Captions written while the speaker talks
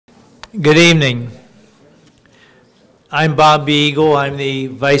Good evening. I'm Bob Beagle. I'm the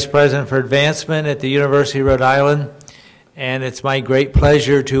Vice President for Advancement at the University of Rhode Island, and it's my great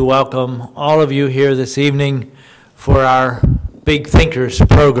pleasure to welcome all of you here this evening for our Big Thinkers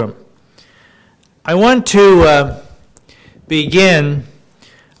program. I want to begin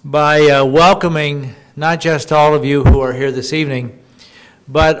by welcoming not just all of you who are here this evening,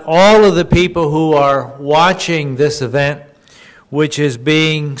 but all of the people who are watching this event, which is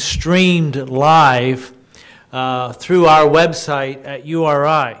being streamed live through our website at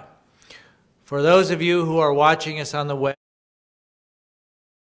URI. For those of you who are watching us on the web,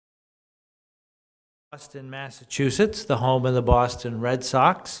 Boston, Massachusetts, the home of the Boston Red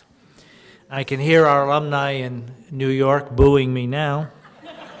Sox. I can hear our alumni in New York booing me now.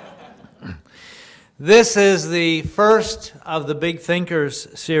 This is the first of the Big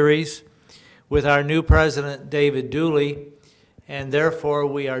Thinkers series with our new president, David Dooley. And therefore,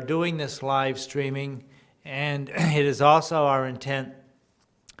 we are doing this live streaming, and it is also our intent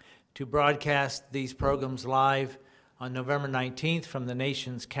to broadcast these programs live on November 19th from the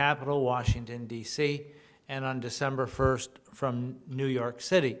nation's capital, Washington, D.C., and on December 1st from New York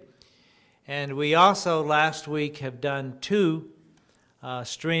City. And we also, last week, have done two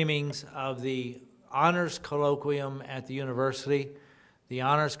streamings of the Honors Colloquium at the university, the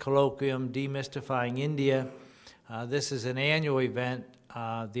Honors Colloquium Demystifying India. This is an annual event,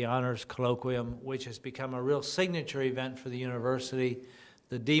 the Honors Colloquium, which has become a real signature event for the university.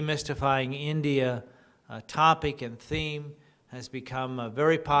 The Demystifying India topic and theme has become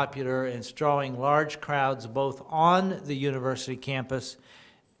very popular and it's drawing large crowds both on the university campus,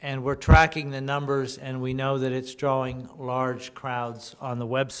 and we're tracking the numbers, and we know that it's drawing large crowds on the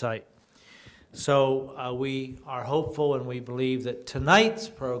website. So we are hopeful, and we believe that tonight's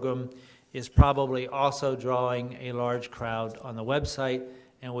program is probably also drawing a large crowd on the website,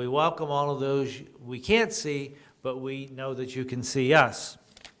 and we welcome all of those we can't see, but we know that you can see us.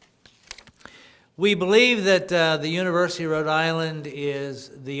 We believe that the University of Rhode Island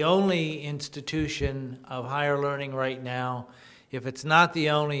is the only institution of higher learning right now. If it's not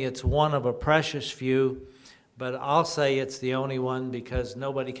the only, it's one of a precious few, but I'll say it's the only one because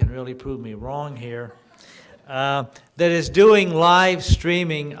nobody can really prove me wrong here. That is doing live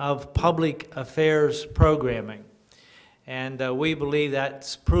streaming of public affairs programming. And we believe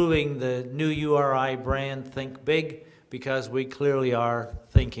that's proving the new URI brand, Think Big, because we clearly are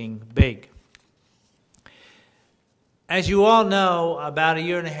thinking big. As you all know, about a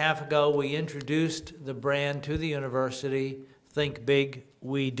year and a half ago, we introduced the brand to the university, Think Big,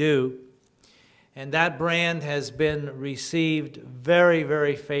 We Do. And that brand has been received very,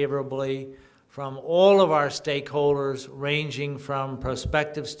 very favorably from all of our stakeholders, ranging from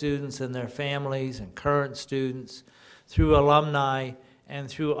prospective students and their families and current students, through alumni, and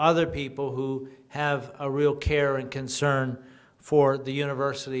through other people who have a real care and concern for the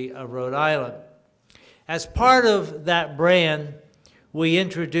University of Rhode Island. As part of that brand, we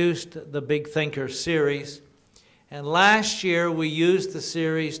introduced the Big Thinkers series, and last year we used the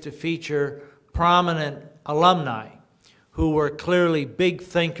series to feature prominent alumni who were clearly big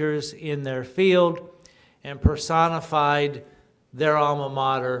thinkers in their field and personified their alma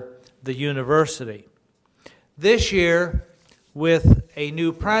mater, the university. This year, with a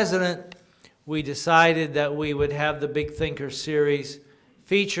new president, we decided that we would have the Big Thinkers series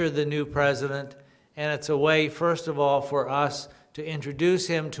feature the new president, and it's a way, first of all, for us to introduce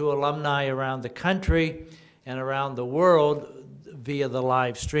him to alumni around the country and around the world via the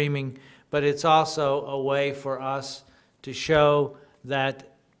live streaming, but it's also a way for us to show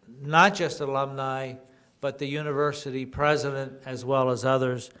that not just alumni, but the university president as well as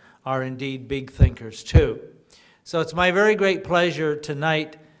others are indeed big thinkers too. So it's my very great pleasure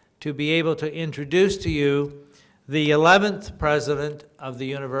tonight to be able to introduce to you the 11th president of the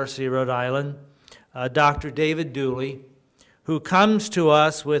University of Rhode Island, Dr. David Dooley, who comes to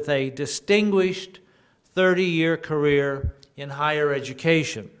us with a distinguished 30-year career in higher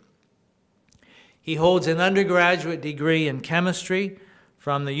education. He holds an undergraduate degree in chemistry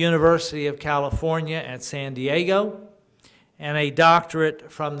from the University of California at San Diego and a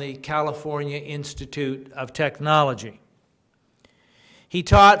doctorate from the California Institute of Technology. He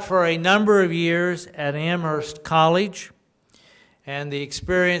taught for a number of years at Amherst College, and the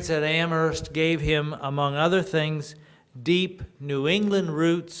experience at Amherst gave him, among other things, deep New England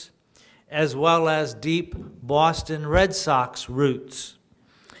roots as well as deep Boston Red Sox roots.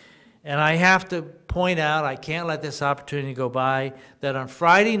 And I have to point out, I can't let this opportunity go by, that on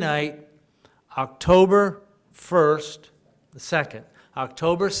Friday night, October 2nd,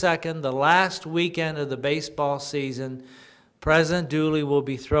 the last weekend of the baseball season, President Dooley will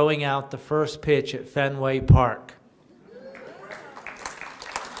be throwing out the first pitch at Fenway Park.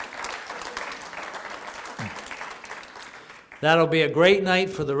 That'll be a great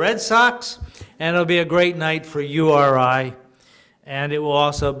night for the Red Sox, and it'll be a great night for URI, and it will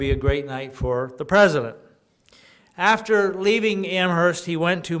also be a great night for the President. After leaving Amherst, he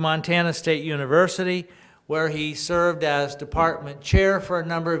went to Montana State University, where he served as department chair for a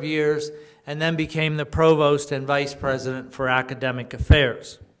number of years, and then became the provost and vice president for academic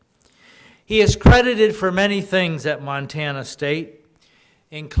affairs. He is credited for many things at Montana State,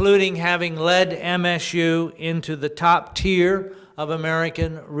 including having led MSU into the top tier of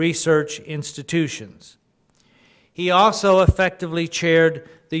American research institutions. He also effectively chaired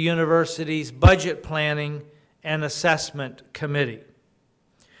the university's budget planning and assessment committee.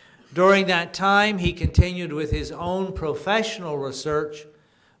 During that time, he continued with his own professional research,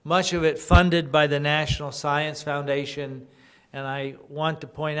 much of it funded by the National Science Foundation, and I want to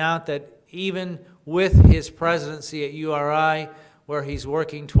point out that even with his presidency at URI, where he's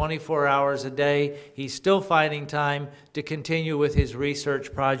working 24 hours a day, he's still finding time to continue with his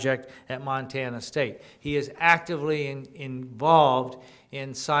research project at Montana State. He is actively involved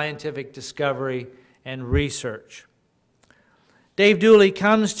in scientific discovery and research. Dave Dooley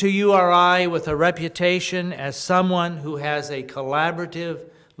comes to URI with a reputation as someone who has a collaborative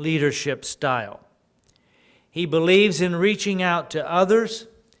leadership style. He believes in reaching out to others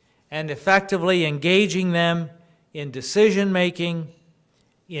and effectively engaging them in decision-making,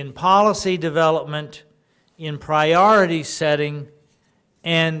 in policy development, in priority setting,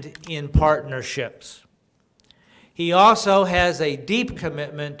 and in partnerships. He also has a deep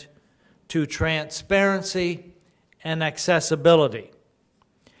commitment to transparency and accessibility.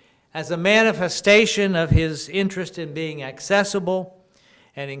 As a manifestation of his interest in being accessible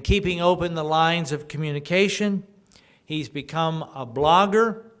and in keeping open the lines of communication, he's become a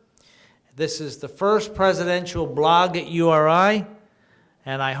blogger. This is the first presidential blog at URI,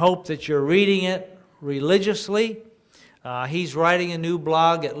 and I hope that you're reading it religiously. He's writing a new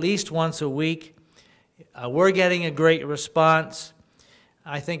blog at least once a week. We're getting a great response.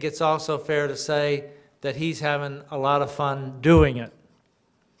 I think it's also fair to say that he's having a lot of fun doing it.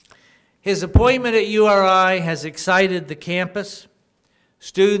 His appointment at URI has excited the campus.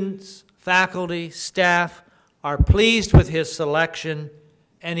 Students, faculty, staff are pleased with his selection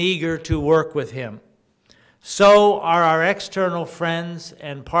and eager to work with him. So are our external friends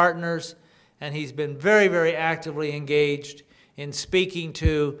and partners, and he's been very, very actively engaged in speaking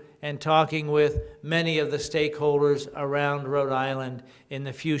to and talking with many of the stakeholders around Rhode Island in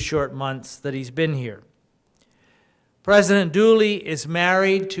the few short months that he's been here. President Dooley is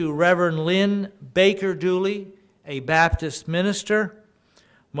married to Reverend Lynn Baker Dooley, a Baptist minister.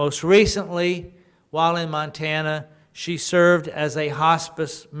 Most recently, while in Montana, she served as a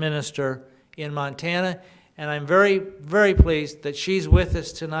hospice minister in Montana, and I'm very, very pleased that she's with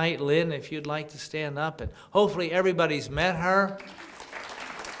us tonight. Lynn, if you'd like to stand up, and hopefully everybody's met her.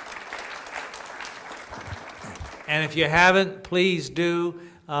 And if you haven't, please do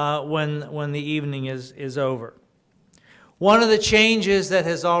when the evening is over. One of the changes that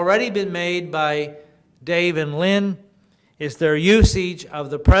has already been made by Dave and Lynn is their usage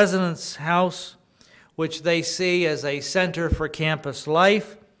of the President's House, which they see as a center for campus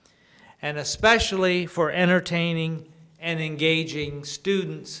life, and especially for entertaining and engaging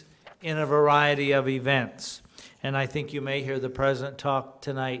students in a variety of events. And I think you may hear the President talk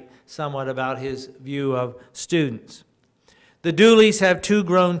tonight somewhat about his view of students. The Dooleys have 2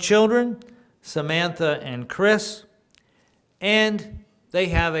 grown children, Samantha and Chris, and they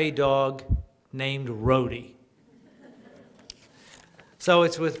have a dog named Rhodey. So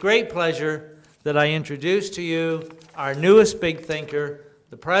it's with great pleasure that I introduce to you our newest big thinker,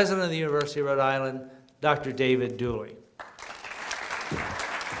 the President of the University of Rhode Island, Dr. David Dooley.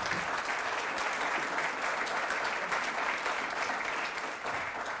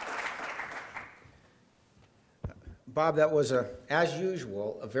 Bob, that was, as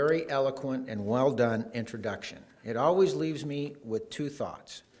usual, a very eloquent and well-done introduction. It always leaves me with 2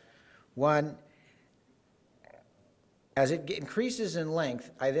 thoughts. One, as it increases in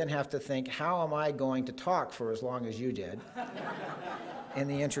length, I then have to think, how am I going to talk for as long as you did in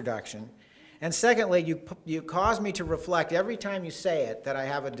the introduction? And secondly, you cause me to reflect every time you say it that I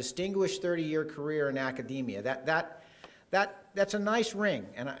have a distinguished 30-year career in academia. That's a nice ring,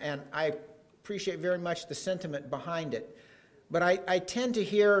 and I appreciate very much the sentiment behind it. But I tend to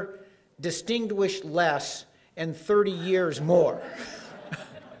hear distinguished less and 30 years more.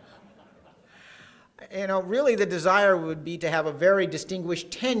 You know, really the desire would be to have a very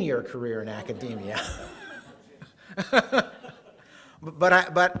distinguished 10-year career in academia.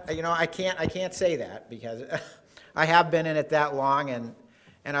 but you know, I can't say that because I have been in it that long, and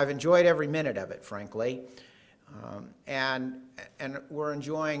I've enjoyed every minute of it, frankly. And we're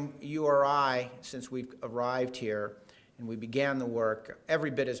enjoying URI since we've arrived here and we began the work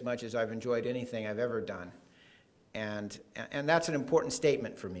every bit as much as I've enjoyed anything I've ever done. And that's an important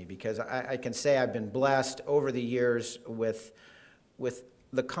statement for me because I can say I've been blessed over the years with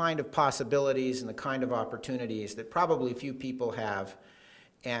the kind of possibilities and the kind of opportunities that probably few people have.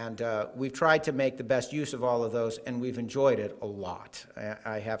 And we've tried to make the best use of all of those, and we've enjoyed it a lot.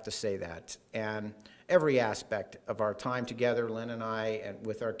 I have to say that. And every aspect of our time together, Lynn and I, and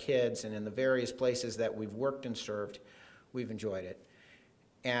with our kids, and in the various places that we've worked and served, we've enjoyed it.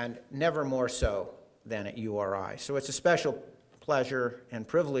 And never more so than at URI. So it's a special pleasure and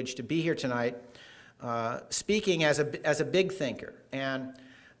privilege to be here tonight speaking as a big thinker. And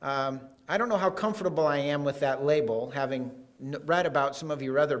I don't know how comfortable I am with that label, having read about some of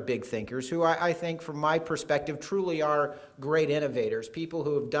your other big thinkers who I think, from my perspective, truly are great innovators, people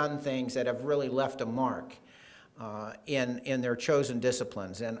who have done things that have really left a mark in their chosen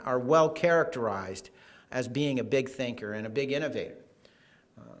disciplines and are well characterized as being a big thinker and a big innovator.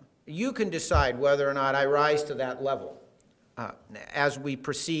 You can decide whether or not I rise to that level as we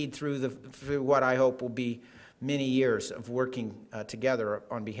proceed through what I hope will be many years of working together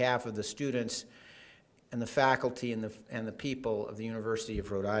on behalf of the students and the faculty and the people of the University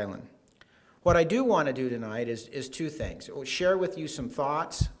of Rhode Island. What I do want to do tonight is two things. I'll share with you some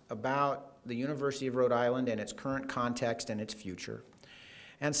thoughts about the University of Rhode Island and its current context and its future.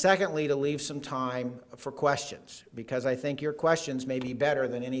 And secondly, to leave some time for questions, because I think your questions may be better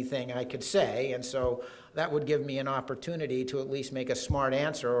than anything I could say, and so that would give me an opportunity to at least make a smart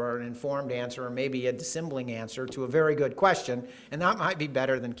answer or an informed answer or maybe a dissembling answer to a very good question, and that might be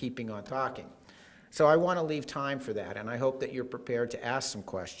better than keeping on talking. So I want to leave time for that, and I hope that you're prepared to ask some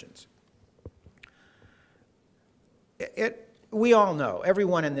questions. We all know,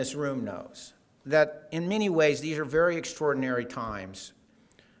 everyone in this room knows, that in many ways these are very extraordinary times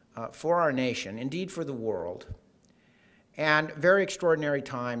for our nation, indeed for the world, and very extraordinary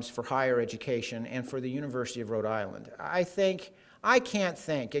times for higher education and for the University of Rhode Island. I can't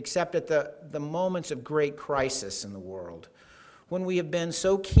think, except at the moments of great crisis in the world, when we have been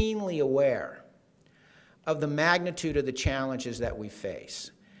so keenly aware of the magnitude of the challenges that we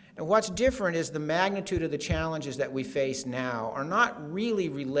face. And what's different is the magnitude of the challenges that we face now are not really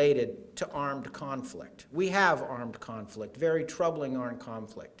related to armed conflict. We have armed conflict, very troubling armed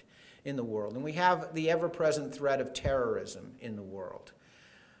conflict in the world, and we have the ever-present threat of terrorism in the world.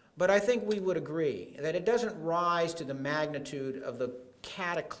 But I think we would agree that it doesn't rise to the magnitude of the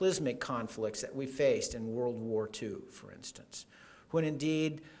cataclysmic conflicts that we faced in World War II, for instance, when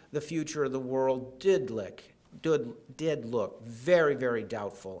indeed the future of the world did look very, very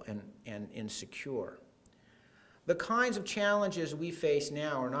doubtful and insecure. The kinds of challenges we face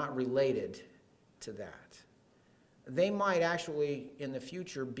now are not related to that. They might actually, in the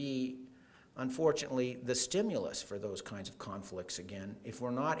future, be, unfortunately, the stimulus for those kinds of conflicts again, if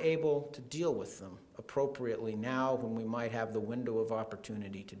we're not able to deal with them appropriately now when we might have the window of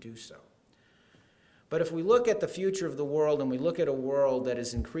opportunity to do so. But if we look at the future of the world and we look at a world that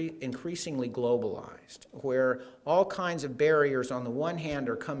is increasingly globalized, where all kinds of barriers on the one hand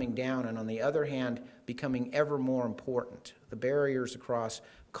are coming down and on the other hand becoming ever more important, the barriers across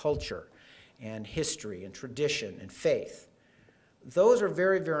culture and history and tradition and faith, those are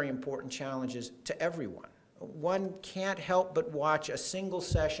very, very important challenges to everyone. One can't help but watch a single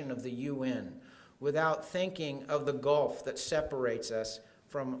session of the UN without thinking of the gulf that separates us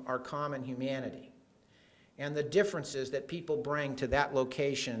from our common humanity, and the differences that people bring to that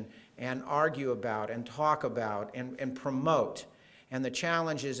location and argue about and talk about and promote, and the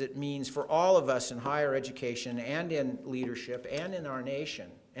challenges it means for all of us in higher education and in leadership and in our nation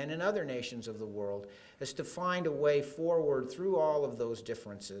and in other nations of the world, is to find a way forward through all of those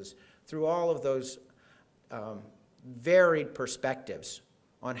differences, through all of those varied perspectives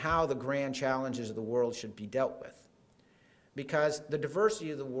on how the grand challenges of the world should be dealt with. Because the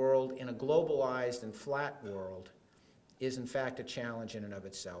diversity of the world in a globalized and flat world is in fact a challenge in and of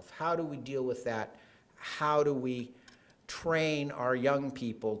itself. How do we deal with that? How do we train our young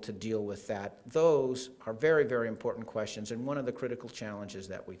people to deal with that? Those are very, very important questions and one of the critical challenges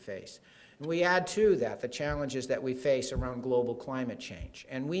that we face. And we add to that the challenges that we face around global climate change.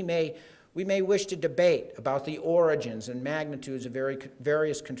 And we may wish to debate about the origins and magnitudes of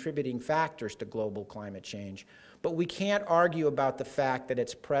various contributing factors to global climate change, but we can't argue about the fact that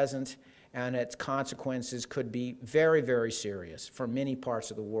it's present and its consequences could be very, very serious for many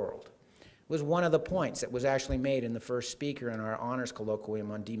parts of the world. was one of the points that was actually made in the first speaker in our honors colloquium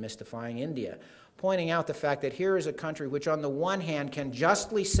on demystifying India, pointing out the fact that here is a country which on the one hand can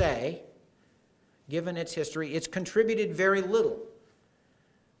justly say, given its history, it's contributed very little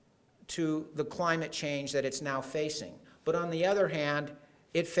to the climate change that it's now facing. But on the other hand,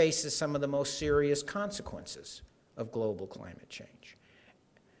 it faces some of the most serious consequences of global climate change.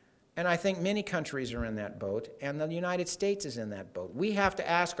 And I think many countries are in that boat, and the United States is in that boat. We have to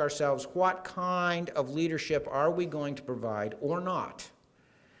ask ourselves, what kind of leadership are we going to provide or not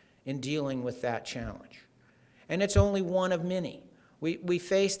in dealing with that challenge? And it's only one of many. We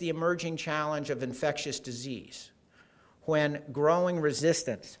face the emerging challenge of infectious disease, when growing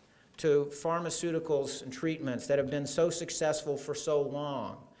resistance to pharmaceuticals and treatments that have been so successful for so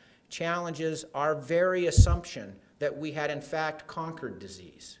long challenges our very assumption that we had in fact conquered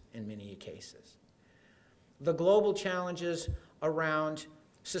disease in many cases. The global challenges around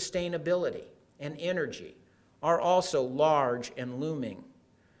sustainability and energy are also large and looming,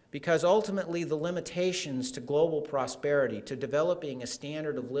 because ultimately the limitations to global prosperity, to developing a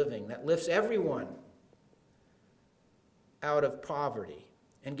standard of living that lifts everyone out of poverty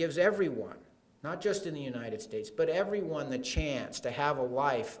and gives everyone, not just in the United States, but everyone the chance to have a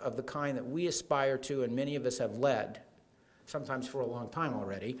life of the kind that we aspire to and many of us have led, sometimes for a long time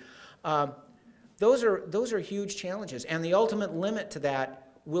already. Those are huge challenges, and the ultimate limit to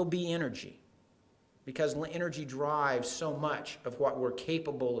that will be energy, because energy drives so much of what we're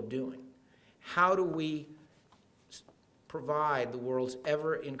capable of doing. How do we provide the world's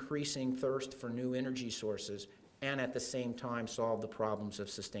ever-increasing thirst for new energy sources and at the same time solve the problems of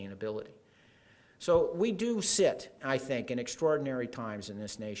sustainability? So we do sit, I think, in extraordinary times in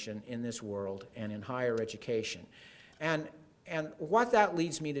this nation, in this world, and in higher education. And what that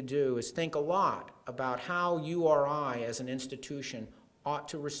leads me to do is think a lot about how URI as an institution ought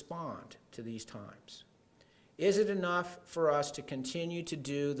to respond to these times. Is it enough for us to continue to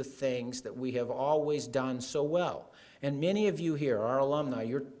do the things that we have always done so well? And many of you here, our alumni,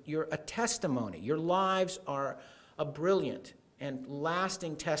 you're a testimony. Your lives are a brilliant and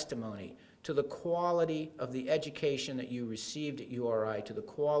lasting testimony to the quality of the education that you received at URI, to the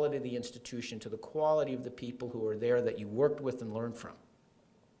quality of the institution, to the quality of the people who are there that you worked with and learned from.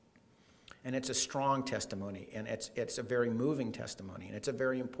 And it's a strong testimony, and it's a very moving testimony, and it's a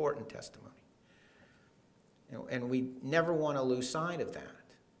very important testimony. And we never want to lose sight of that.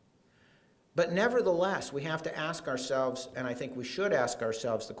 But nevertheless, we have to ask ourselves, and I think we should ask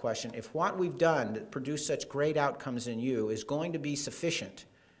ourselves the question, if what we've done to produce such great outcomes in you is going to be sufficient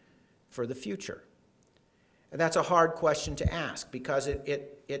for the future. And that's a hard question to ask, because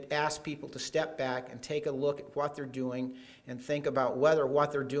it asks people to step back and take a look at what they're doing and think about whether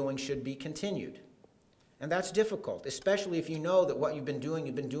what they're doing should be continued. And that's difficult, especially if you know that what you've been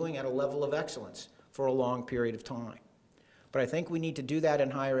doing at a level of excellence for a long period of time. But I think we need to do that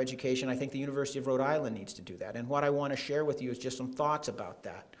in higher education. I think the University of Rhode Island needs to do that. And what I want to share with you is just some thoughts about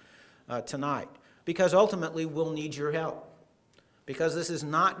that tonight, because ultimately we'll need your help. Because this is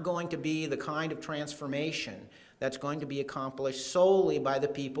not going to be the kind of transformation that's going to be accomplished solely by the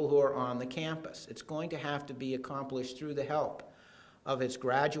people who are on the campus. It's going to have to be accomplished through the help of its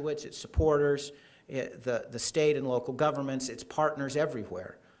graduates, its supporters, the state and local governments, its partners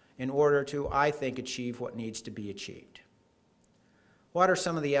everywhere, in order to, I think, achieve what needs to be achieved. What are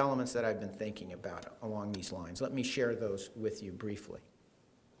some of the elements that I've been thinking about along these lines? Let me share those with you briefly.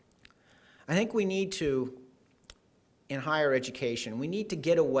 I think we need to, in higher education, we need to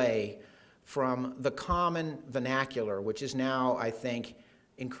get away from the common vernacular, which is now, I think,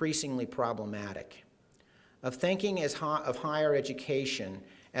 increasingly problematic, of thinking of higher education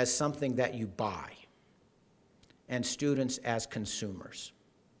as something that you buy and students as consumers.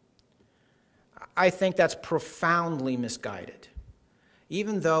 I think that's profoundly misguided.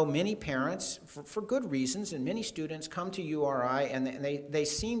 Even though many parents, for good reasons, and many students come to URI and they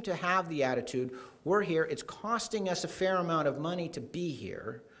seem to have the attitude, we're here, it's costing us a fair amount of money to be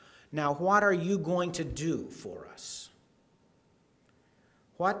here. Now, what are you going to do for us?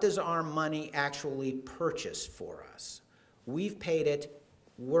 What does our money actually purchase for us? We've paid it,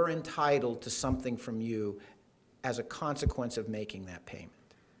 we're entitled to something from you as a consequence of making that payment.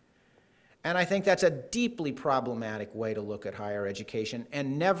 And I think that's a deeply problematic way to look at higher education,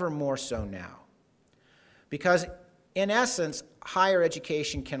 and never more so now. Because in essence, higher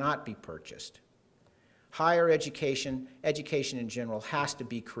education cannot be purchased. Higher education, education in general, has to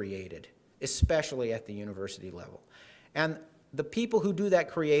be created, especially at the university level. And the people who do that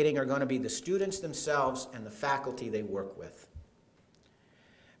creating are going to be the students themselves and the faculty they work with.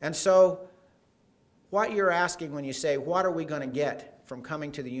 And so what you're asking when you say, what are we going to get from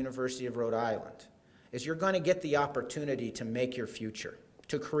coming to the University of Rhode Island is you're going to get the opportunity to make your future,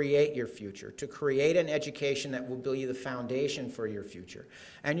 to create your future, to create an education that will be the foundation for your future.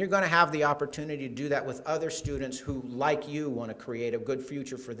 And you're going to have the opportunity to do that with other students who, like you, want to create a good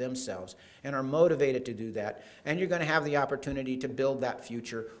future for themselves and are motivated to do that. And you're going to have the opportunity to build that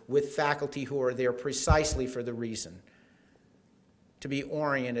future with faculty who are there precisely for the reason to be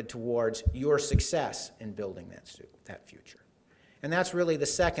oriented towards your success in building that future. And that's really the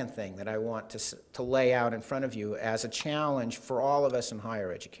second thing that I want to lay out in front of you as a challenge for all of us in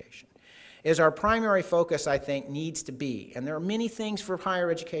higher education, is our primary focus, I think, needs to be, and there are many things for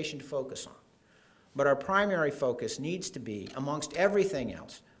higher education to focus on, but our primary focus needs to be, amongst everything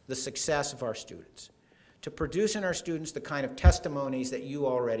else, the success of our students, to produce in our students the kind of testimonies that you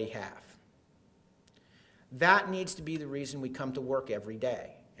already have. That needs to be the reason we come to work every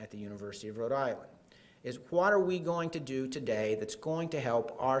day at the University of Rhode Island, is what are we going to do today that's going to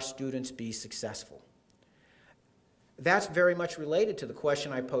help our students be successful? That's very much related to the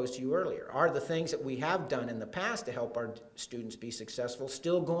question I posed to you earlier. Are the things that we have done in the past to help our students be successful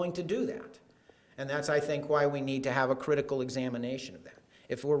still going to do that? And that's, I think, why we need to have a critical examination of that.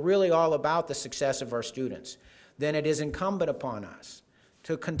 If we're really all about the success of our students, then it is incumbent upon us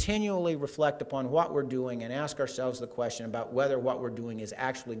to continually reflect upon what we're doing and ask ourselves the question about whether what we're doing is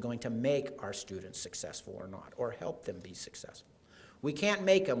actually going to make our students successful or not, or help them be successful. We can't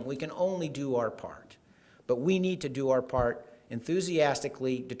make them, we can only do our part. But we need to do our part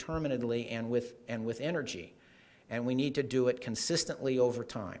enthusiastically, determinedly, and with energy. And we need to do it consistently over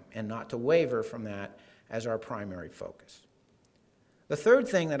time, and not to waver from that as our primary focus. The third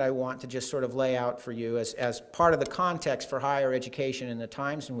thing that I want to just sort of lay out for you as part of the context for higher education in the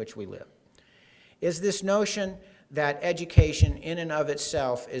times in which we live is this notion that education in and of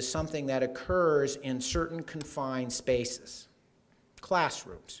itself is something that occurs in certain confined spaces,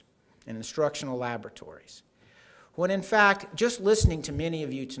 classrooms and instructional laboratories, when in fact, just listening to many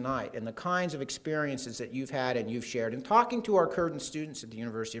of you tonight and the kinds of experiences that you've had and you've shared, and talking to our current students at the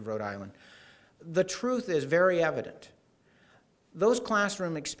University of Rhode Island, the truth is very evident. Those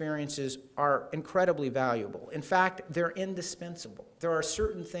classroom experiences are incredibly valuable. In fact, they're indispensable. There are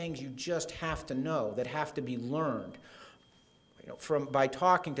certain things you just have to know that have to be learned by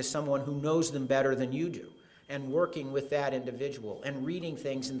talking to someone who knows them better than you do and working with that individual and reading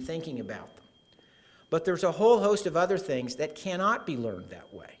things and thinking about them. But there's a whole host of other things that cannot be learned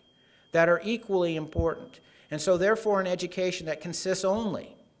that way, that are equally important. And so therefore an education that consists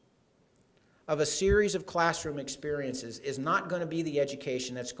only of a series of classroom experiences is not going to be the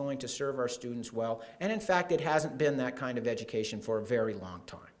education that's going to serve our students well. And in fact, it hasn't been that kind of education for a very long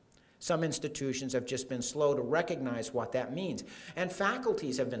time. Some institutions have just been slow to recognize what that means. And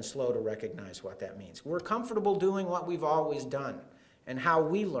faculties have been slow to recognize what that means. We're comfortable doing what we've always done. And how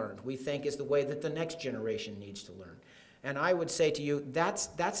we learned, we think, is the way that the next generation needs to learn. And I would say to you, that's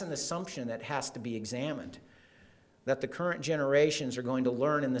an assumption that has to be examined, that the current generations are going to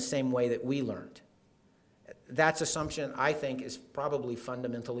learn in the same way that we learned. That assumption, I think, is probably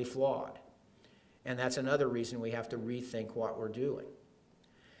fundamentally flawed. And that's another reason we have to rethink what we're doing.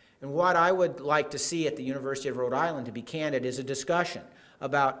 And what I would like to see at the University of Rhode Island, to be candid, is a discussion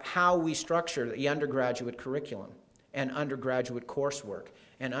about how we structure the undergraduate curriculum and undergraduate coursework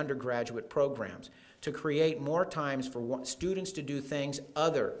and undergraduate programs to create more times for students to do things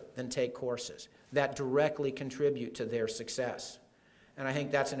other than take courses that directly contribute to their success. And I think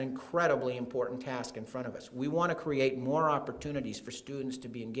that's an incredibly important task in front of us. We want to create more opportunities for students to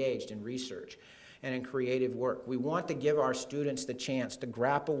be engaged in research and in creative work. We want to give our students the chance to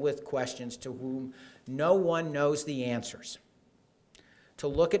grapple with questions to whom no one knows the answers, to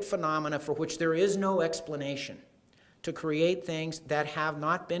look at phenomena for which there is no explanation, to create things that have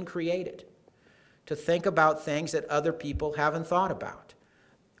not been created, to think about things that other people haven't thought about.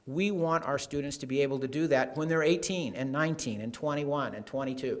 We want our students to be able to do that when they're 18 and 19 and 21 and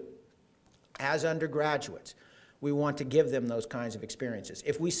 22. As undergraduates, we want to give them those kinds of experiences.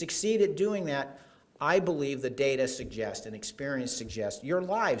 If we succeed at doing that, I believe the data suggest and experience suggests, your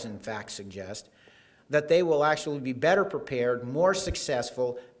lives in fact suggest, that they will actually be better prepared, more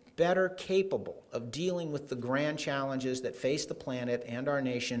successful, better capable of dealing with the grand challenges that face the planet and our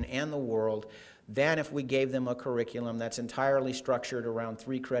nation and the world than if we gave them a curriculum that's entirely structured around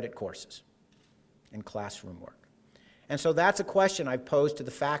 3-credit courses and classroom work. And so that's a question I've posed to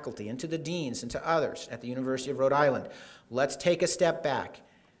the faculty and to the deans and to others at the University of Rhode Island. Let's take a step back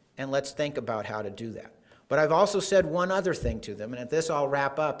and let's think about how to do that. But I've also said one other thing to them, and at this I'll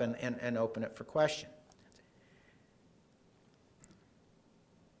wrap up and open it for question.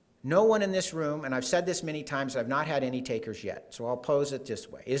 No one in this room, and I've said this many times, I've not had any takers yet, so I'll pose it this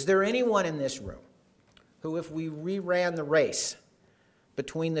way. Is there anyone in this room who, if we reran the race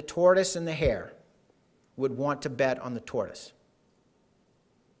between the tortoise and the hare, would want to bet on the tortoise?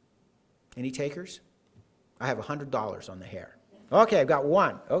 Any takers? I have $100 on the hare. Okay, I've got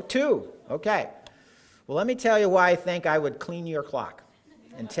one. Oh, two. Okay. Well, let me tell you why I think I would clean your clock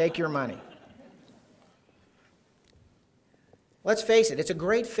and take your money. Let's face it, it's a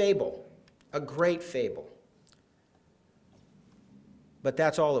great fable. A great fable. But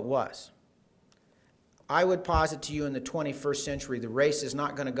that's all it was. I would posit to you in the 21st century, the race is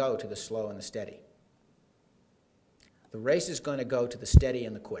not going to go to the slow and the steady. The race is going to go to the steady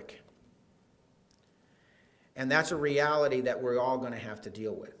and the quick. And that's a reality that we're all going to have to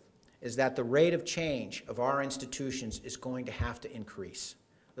deal with, is that the rate of change of our institutions is going to have to increase.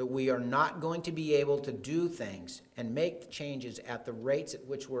 That we are not going to be able to do things and make changes at the rates at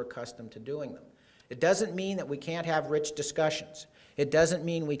which we're accustomed to doing them. It doesn't mean that we can't have rich discussions. It doesn't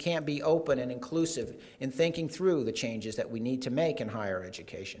mean we can't be open and inclusive in thinking through the changes that we need to make in higher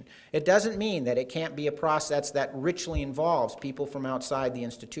education. It doesn't mean that it can't be a process that richly involves people from outside the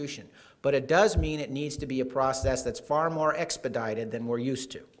institution. But it does mean it needs to be a process that's far more expedited than we're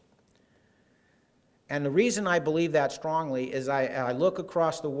used to. And the reason I believe that strongly is I look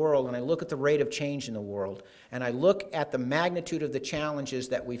across the world and I look at the rate of change in the world and I look at the magnitude of the challenges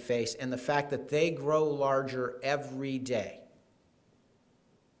that we face and the fact that they grow larger every day.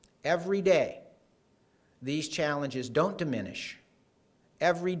 Every day, these challenges don't diminish.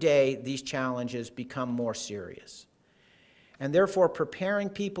 Every day, these challenges become more serious. And therefore, preparing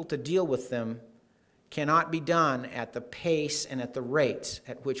people to deal with them cannot be done at the pace and at the rates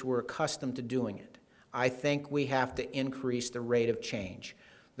at which we're accustomed to doing it. I think we have to increase the rate of change,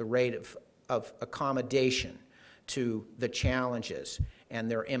 the rate of accommodation to the challenges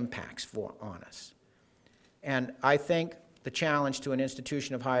and their impacts on us. And I think the challenge to an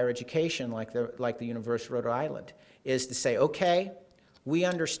institution of higher education like the University of Rhode Island is to say, okay, we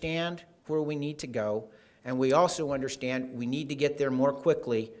understand where we need to go, and we also understand we need to get there more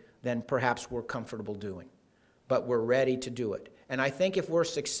quickly than perhaps we're comfortable doing. But we're ready to do it. And I think if we're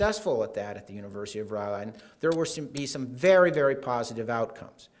successful at that at the University of Rhode Island, there will be some very, very positive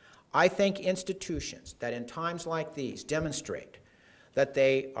outcomes. I think institutions that in times like these demonstrate that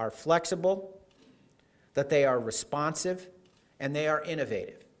they are flexible, that they are responsive, and they are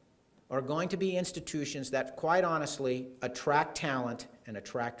innovative are going to be institutions that, quite honestly, attract talent and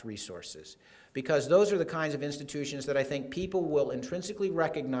attract resources. Because those are the kinds of institutions that I think people will intrinsically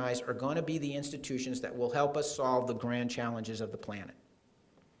recognize are going to be the institutions that will help us solve the grand challenges of the planet.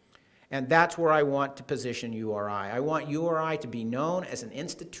 And that's where I want to position URI. I want URI to be known as an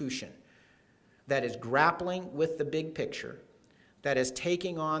institution that is grappling with the big picture, that is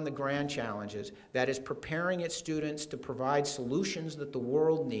taking on the grand challenges, that is preparing its students to provide solutions that the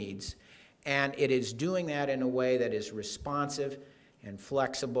world needs, and it is doing that in a way that is responsive and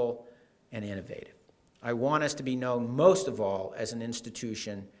flexible and innovative. I want us to be known most of all as an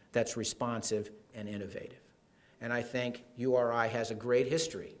institution that's responsive and innovative. And I think URI has a great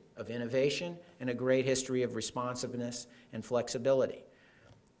history of innovation and a great history of responsiveness and flexibility.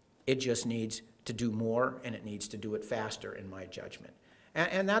 It just needs to do more, and it needs to do it faster, in my judgment.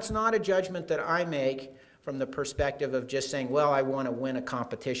 And that's not a judgment that I make from the perspective of just saying, well, I want to win a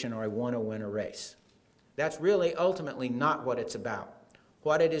competition or I want to win a race. That's really ultimately not what it's about.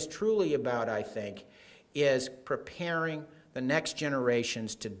 What it is truly about, I think, is preparing the next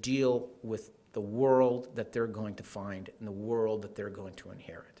generations to deal with the world that they're going to find and the world that they're going to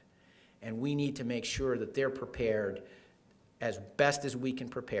inherit. And we need to make sure that they're prepared as best as we can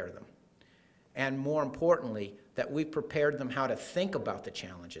prepare them. And more importantly, that we've prepared them how to think about the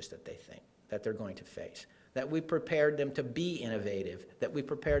challenges that they think that they're going to face, that we prepared them to be innovative, that we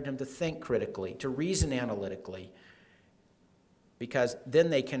prepared them to think critically, to reason analytically, because then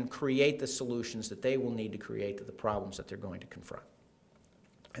they can create the solutions that they will need to create to the problems that they're going to confront.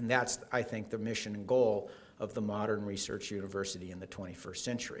 And that's, I think, the mission and goal of the modern research university in the 21st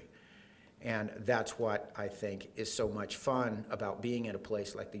century. And that's what I think is so much fun about being at a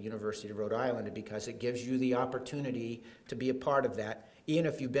place like the University of Rhode Island, because it gives you the opportunity to be a part of that. Even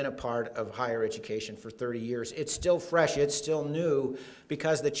if you've been a part of higher education for 30 years, it's still fresh, it's still new,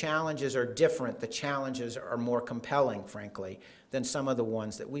 because the challenges are different. The challenges are more compelling, frankly, than some of the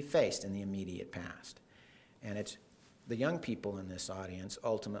ones that we faced in the immediate past. And it's the young people in this audience,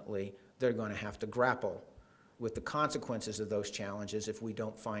 ultimately, they're going to have to grapple with the consequences of those challenges if we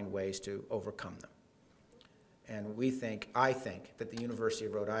don't find ways to overcome them. And I think, that the University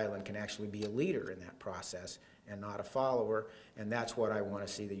of Rhode Island can actually be a leader in that process, and not a follower, and that's what I want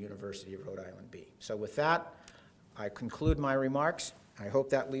to see the University of Rhode Island be. So with that, I conclude my remarks. I hope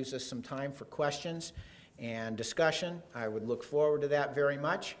that leaves us some time for questions and discussion. I would look forward to that very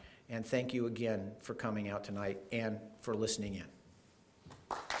much, and thank you again for coming out tonight and for listening in.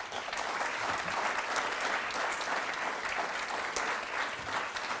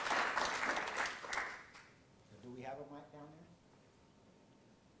 Do we have a mic down there?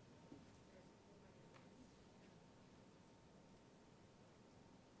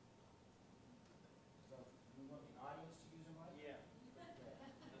 So, you want the audience to use a mic? Yeah.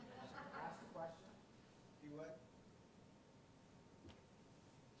 Ask the question, if you would.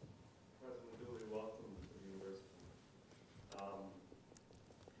 President Dooley, welcome to the university.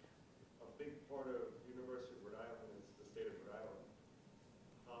 A big part of University of Rhode Island is the state of Rhode Island.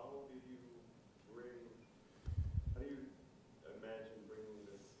 How do you imagine bringing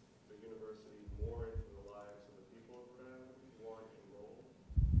the university more into the lives of the people of Rhode Island who want to enroll,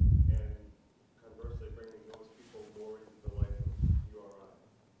 and conversely bringing those people more into the life of URI?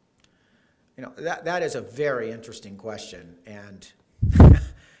 You know, that is a very interesting question, and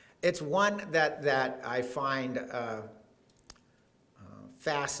it's one that I find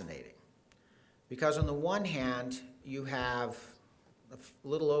fascinating. Because on the one hand, you have a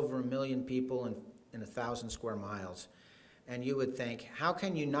little over 1 million people in 1,000 square miles, and you would think, how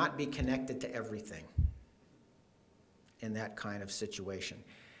can you not be connected to everything in that kind of situation?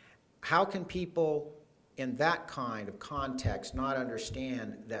 How can people in that kind of context not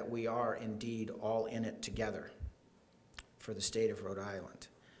understand that we are indeed all in it together for the state of Rhode Island?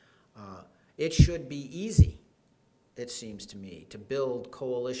 It should be easy, it seems to me, to build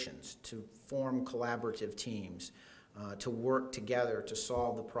coalitions, to form collaborative teams, to work together to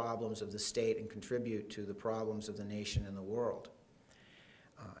solve the problems of the state and contribute to the problems of the nation and the world.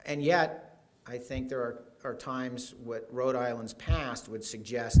 And yet, I think there are times what Rhode Island's past would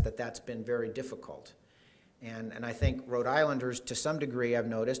suggest that that's been very difficult. And I think Rhode Islanders, to some degree, I've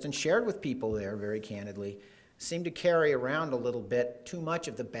noticed, and shared with people there very candidly, seem to carry around a little bit too much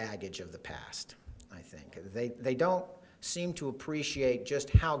of the baggage of the past, I think. They don't seem to appreciate just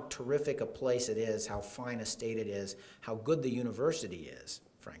how terrific a place it is, how fine a state it is, how good the university is,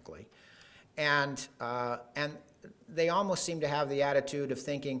 frankly. And they almost seem to have the attitude of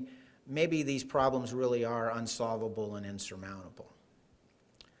thinking maybe these problems really are unsolvable and insurmountable.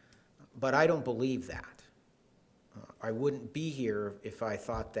 But I don't believe that. I wouldn't be here if I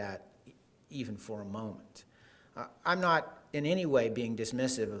thought that even for a moment. I'm not in any way being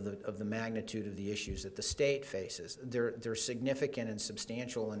dismissive of the magnitude of the issues that the state faces. They're significant and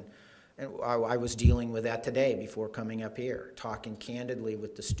substantial, and I was dealing with that today before coming up here, talking candidly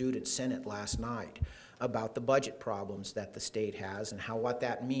with the Student Senate last night about the budget problems that the state has and what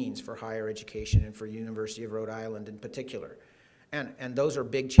that means for higher education and for University of Rhode Island in particular. And those are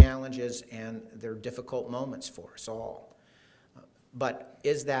big challenges, and they're difficult moments for us all. But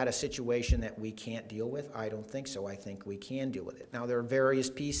is that a situation that we can't deal with? I don't think so. I think we can deal with it. Now, there are various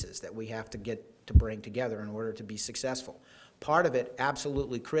pieces that we have to get to bring together in order to be successful. Part of it,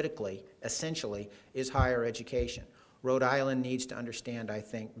 absolutely critically, essentially, is higher education. Rhode Island needs to understand, I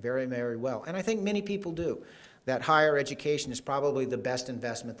think, very, very well, and I think many people do, that higher education is probably the best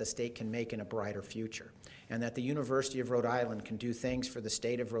investment the state can make in a brighter future, and that the University of Rhode Island can do things for the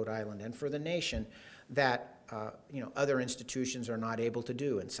state of Rhode Island and for the nation that other institutions are not able to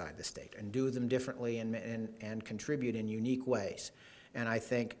do inside the state, and do them differently and contribute in unique ways. And I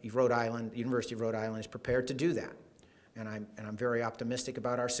think University of Rhode Island is prepared to do that. And I'm very optimistic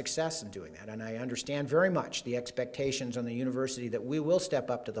about our success in doing that. And I understand very much the expectations on the university that we will step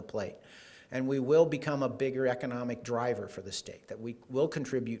up to the plate, and we will become a bigger economic driver for the state, that we will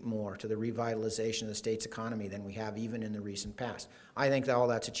contribute more to the revitalization of the state's economy than we have even in the recent past. I think that all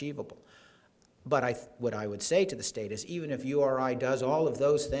that's achievable. But what I would say to the state is, even if URI does all of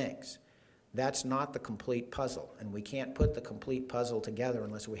those things, that's not the complete puzzle. And we can't put the complete puzzle together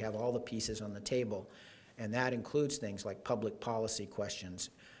unless we have all the pieces on the table. And that includes things like public policy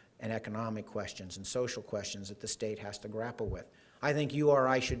questions and economic questions and social questions that the state has to grapple with. I think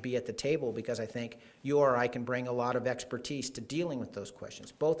URI should be at the table because I think URI can bring a lot of expertise to dealing with those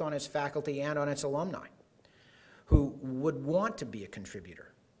questions, both on its faculty and on its alumni, who would want to be a contributor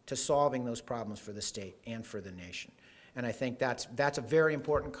to solving those problems for the state and for the nation. And I think that's a very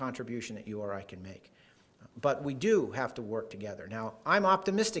important contribution that URI can make. But we do have to work together. Now, I'm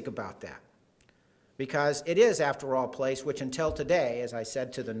optimistic about that because it is, after all, a place which until today, as I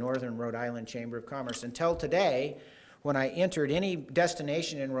said to the Northern Rhode Island Chamber of Commerce, until today, when I entered any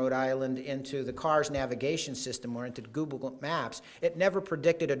destination in Rhode Island into the car's navigation system or into Google Maps, it never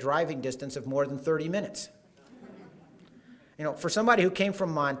predicted a driving distance of more than 30 minutes. You know, for somebody who came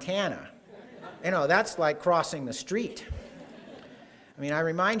from Montana, you know, that's like crossing the street. I mean, I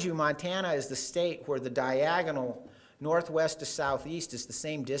remind you, Montana is the state where the diagonal northwest to southeast is the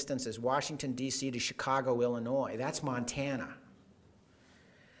same distance as Washington, D.C. to Chicago, Illinois. That's Montana.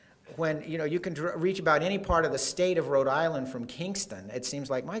 When, you know, you can reach about any part of the state of Rhode Island from Kingston, it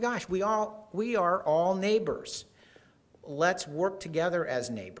seems like, my gosh, we are all neighbors. Let's work together as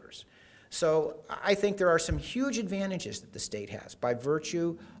neighbors. So I think there are some huge advantages that the state has by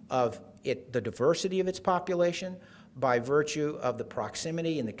virtue of the diversity of its population, by virtue of the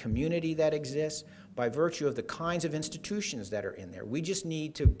proximity and the community that exists, by virtue of the kinds of institutions that are in there. We just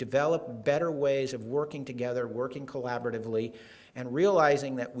need to develop better ways of working together, working collaboratively, and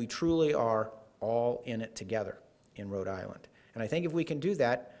realizing that we truly are all in it together in Rhode Island. And I think if we can do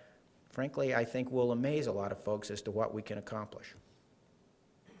that, frankly, I think we'll amaze a lot of folks as to what we can accomplish.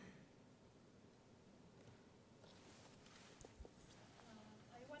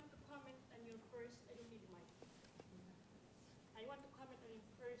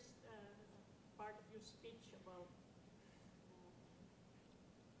 Part of your speech about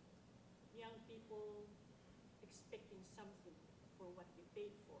young people expecting something for what they paid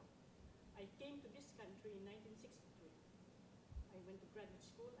for. I came to this country in 1963. I went to graduate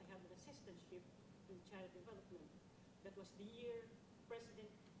school. I have an assistantship in child development. That was the year President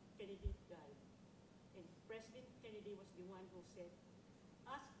Kennedy died. And President Kennedy was the one who said,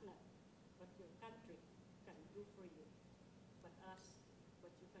 ask not what your country can do for you, but ask what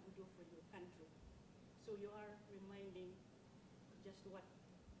you can do for your country. So you are reminding just what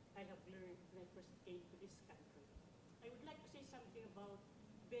I have learned when I first came to this country. I would like to say something about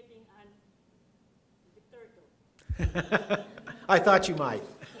betting on the turtle. I thought you might.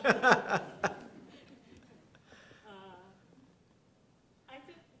 I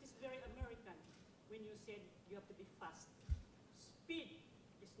think it is very American when you said you have to be fast. Speed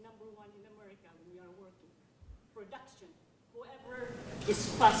is number one in America when we are working. Production. Whoever is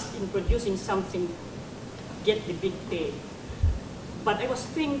fast in producing something get the big pay. But I was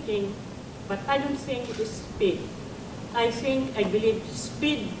thinking, but I don't think it is speed. I believe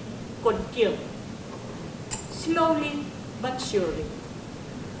speed could kill. Slowly but surely.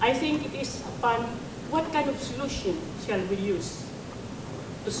 I think it is upon what kind of solution shall we use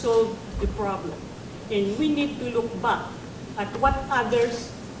to solve the problem. And we need to look back at what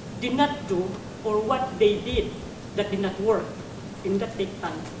others did not do or what they did that did not work in that take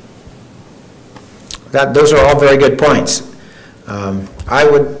time. Those are all very good points. I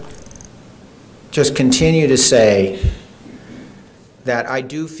would just continue to say that I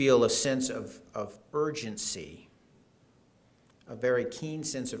do feel a sense of urgency, a very keen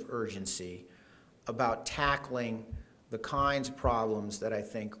sense of urgency about tackling the kinds of problems that I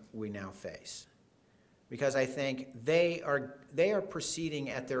think we now face. Because I think they are proceeding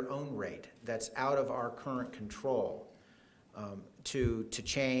at their own rate that's out of our current control to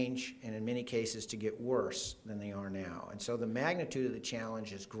change, and in many cases to get worse than they are now. And so the magnitude of the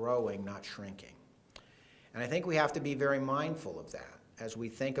challenge is growing, not shrinking. And I think we have to be very mindful of that as we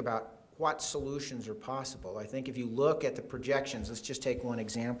think about what solutions are possible. I think if you look at the projections, let's just take one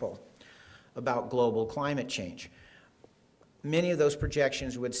example about global climate change. Many of those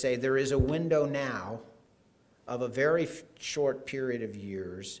projections would say there is a window now of a very short period of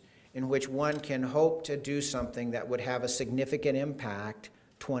years in which one can hope to do something that would have a significant impact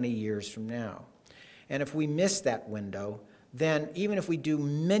 20 years from now. And if we miss that window, then even if we do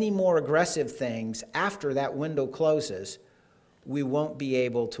many more aggressive things after that window closes, we won't be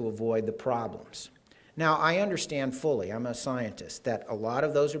able to avoid the problems. Now, I understand fully, I'm a scientist, that a lot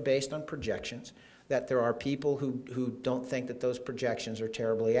of those are based on projections, that there are people who don't think that those projections are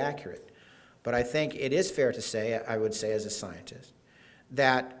terribly accurate. But I think it is fair to say, I would say as a scientist,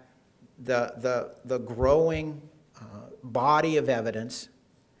 that the growing body of evidence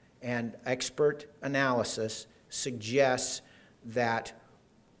and expert analysis suggests that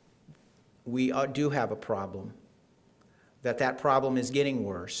we do have a problem, that problem is getting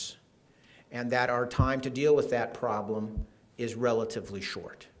worse, and that our time to deal with that problem is relatively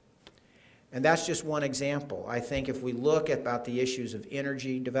short. And that's just one example. I think if we look at about the issues of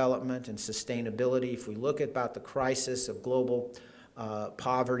energy development and sustainability, if we look at about the crisis of global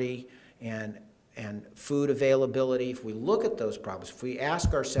poverty and food availability, if we look at those problems, if we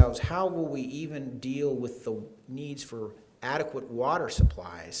ask ourselves how will we even deal with the needs for adequate water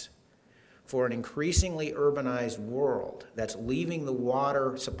supplies for an increasingly urbanized world that's leaving the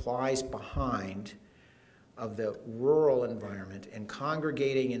water supplies behind of the rural environment and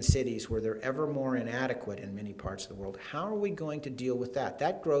congregating in cities where they're ever more inadequate in many parts of the world, how are we going to deal with that?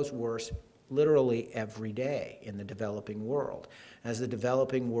 That grows worse literally every day in the developing world, as the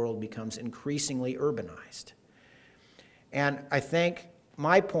developing world becomes increasingly urbanized. And I think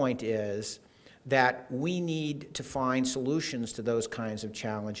my point is that we need to find solutions to those kinds of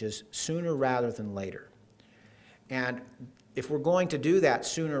challenges sooner rather than later. And if we're going to do that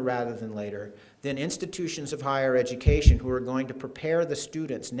sooner rather than later, then institutions of higher education who are going to prepare the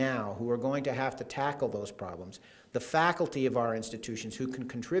students now, who are going to have to tackle those problems, the faculty of our institutions who can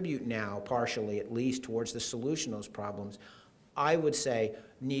contribute now, partially at least, towards the solution of those problems, I would say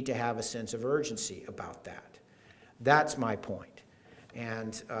need to have a sense of urgency about that. That's my point.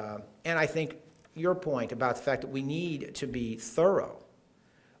 And I think your point about the fact that we need to be thorough,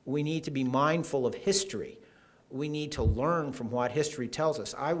 we need to be mindful of history, we need to learn from what history tells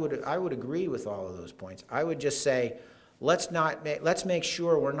us. I would agree with all of those points. I would just say, let's make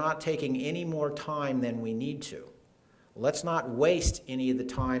sure we're not taking any more time than we need to. Let's not waste any of the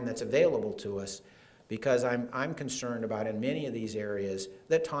time that's available to us, because I'm concerned about, in many of these areas,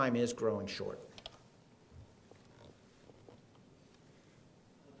 that time is growing short.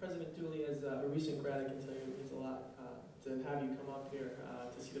 President Dooley, as a recent grad, I can tell you it means a lot to have you come up here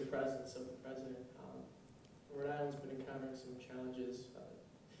to see the presence of the president. Rhode Island's been encountering some challenges,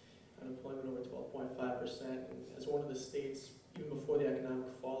 unemployment over 12.5%, and as one of the states, even before the economic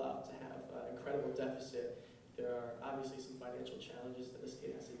fallout, to have an incredible deficit. There are obviously some financial challenges that the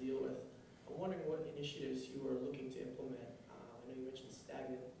state has to deal with. I'm wondering what initiatives you are looking to implement. I know you mentioned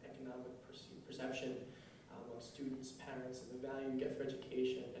stagnant economic perception among students, parents, and the value you get for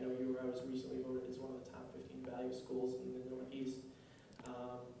education. I know was recently voted as one of the top 15 value schools in the Northeast.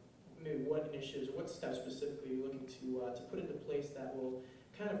 Maybe what initiatives, what steps specifically are you looking to put into place that will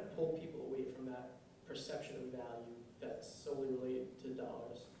kind of pull people away from that perception of value that's solely related to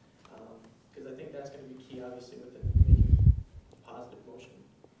dollars? Because I think that's going to be key, obviously, within making a positive motion.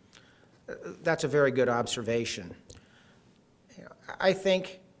 That's a very good observation. You know, I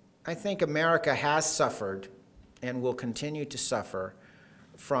think America has suffered and will continue to suffer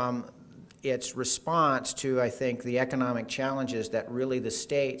from its response to, I think, the economic challenges that really the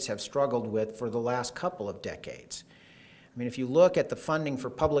states have struggled with for the last couple of decades. I mean, if you look at the funding for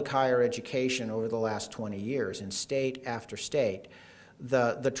public higher education over the last 20 years in state after state,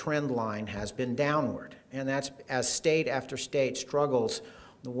 the trend line has been downward. And that's as state after state struggles, on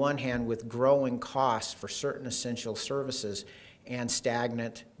the one hand, with growing costs for certain essential services and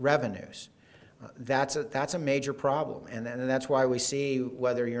stagnant revenues. That's a major problem, and that's why we see,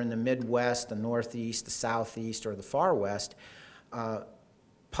 whether you're in the Midwest, the Northeast, the Southeast, or the Far West,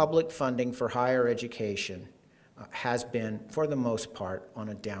 public funding for higher education has been, for the most part, on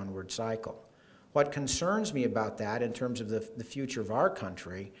a downward cycle. What concerns me about that, in terms of the future of our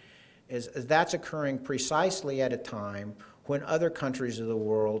country, is that's occurring precisely at a time when other countries of the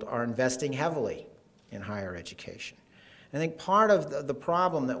world are investing heavily in higher education. I think part of the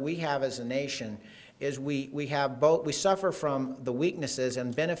problem that we have as a nation is we suffer from the weaknesses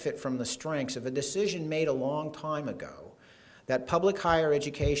and benefit from the strengths of a decision made a long time ago that public higher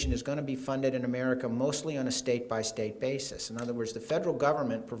education is going to be funded in America mostly on a state-by-state basis. In other words, the federal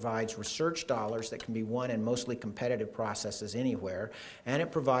government provides research dollars that can be won in mostly competitive processes anywhere, and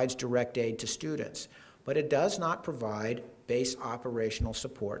it provides direct aid to students. But it does not provide base operational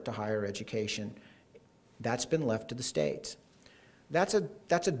support to higher education. That's been left to the states. That's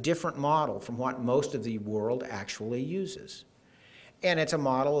a different model from what most of the world actually uses. And it's a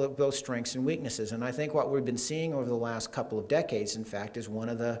model of both strengths and weaknesses. And I think what we've been seeing over the last couple of decades, in fact, is one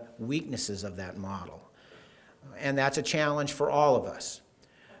of the weaknesses of that model. And that's a challenge for all of us.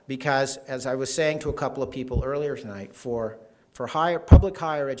 Because, as I was saying to a couple of people earlier tonight, for public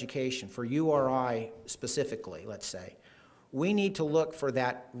higher education, for URI specifically, let's say, we need to look for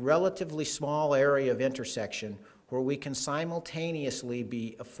that relatively small area of intersection where we can simultaneously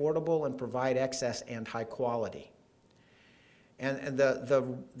be affordable and provide access and high quality. And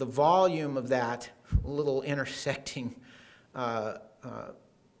the volume of that little intersecting part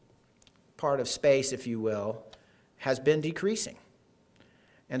of space, if you will, has been decreasing.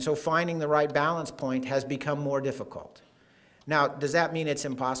 And so finding the right balance point has become more difficult. Now, does that mean it's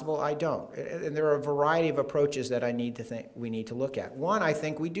impossible? I don't. And there are a variety of approaches that we need to look at. One, I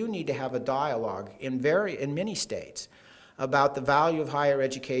think we do need to have a dialogue in many states about the value of higher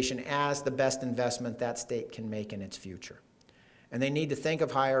education as the best investment that state can make in its future. And they need to think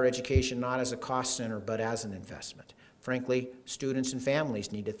of higher education not as a cost center, but as an investment. Frankly, students and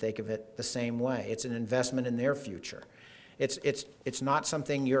families need to think of it the same way. It's an investment in their future. It's not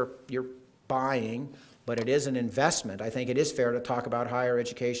something you're buying, but it is an investment. I think it is fair to talk about higher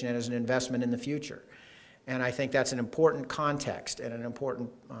education as an investment in the future. And I think that's an important context and an important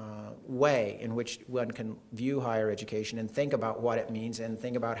way in which one can view higher education and think about what it means and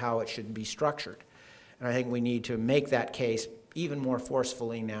think about how it should be structured. And I think we need to make that case even more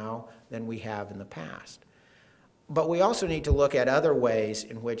forcefully now than we have in the past. But we also need to look at other ways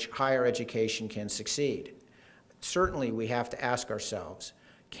in which higher education can succeed. Certainly we have to ask ourselves,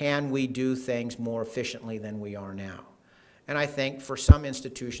 can we do things more efficiently than we are now? And I think for some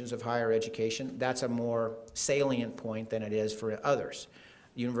institutions of higher education, that's a more salient point than it is for others.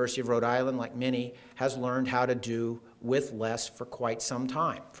 The University of Rhode Island, like many, has learned how to do with less for quite some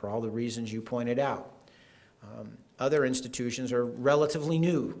time, for all the reasons you pointed out. Other institutions are relatively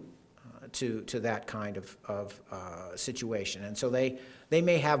new to that kind of situation, and so they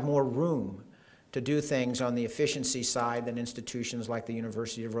may have more room to do things on the efficiency side than institutions like the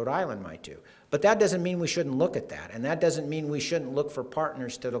University of Rhode Island might do. But that doesn't mean we shouldn't look at that, and that doesn't mean we shouldn't look for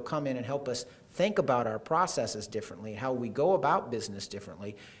partners that'll come in and help us think about our processes differently, how we go about business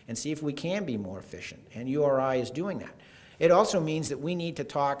differently, and see if we can be more efficient, and URI is doing that. It also means that we need to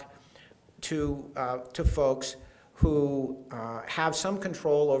talk to folks who have some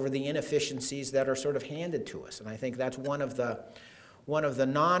control over the inefficiencies that are sort of handed to us, and I think that's one of the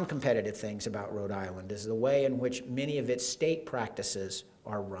non-competitive things about Rhode Island is the way in which many of its state practices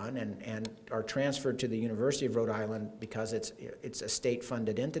are run and are transferred to the University of Rhode Island because it's a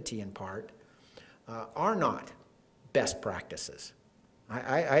state-funded entity in part, are not best practices.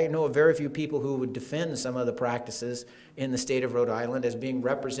 I know of very few people who would defend some of the practices in the state of Rhode Island as being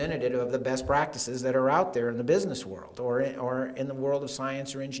representative of the best practices that are out there in the business world or in the world of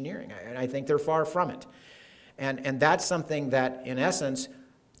science or engineering. And I think they're far from it. And that's something that, in essence,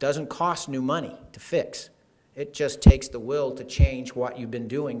 doesn't cost new money to fix. It just takes the will to change what you've been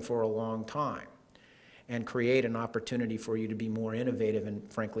doing for a long time and create an opportunity for you to be more innovative and,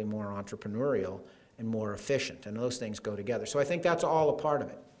 frankly, more entrepreneurial and more efficient. And those things go together. So I think that's all a part of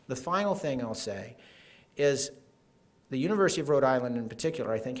it. The final thing I'll say is the University of Rhode Island in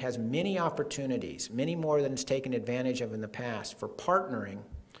particular, I think, has many opportunities, many more than it's taken advantage of in the past, for partnering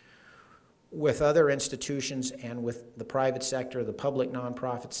with other institutions and with the private sector, the public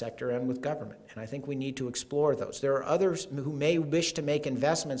nonprofit sector, and with government. And I think we need to explore those. There are others who may wish to make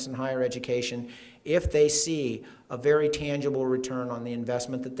investments in higher education if they see a very tangible return on the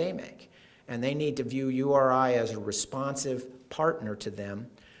investment that they make. And they need to view URI as a responsive partner to them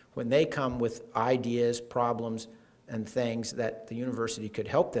when they come with ideas, problems, and things that the university could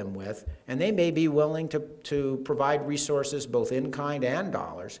help them with. And they may be willing to provide resources, both in kind and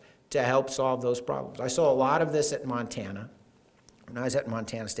dollars, to help solve those problems. I saw a lot of this at Montana, when I was at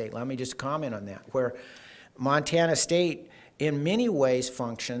Montana State. Let me just comment on that, where Montana State in many ways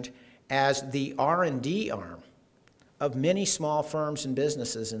functioned as the R&D arm of many small firms and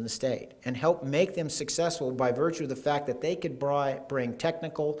businesses in the state and helped make them successful by virtue of the fact that they could bring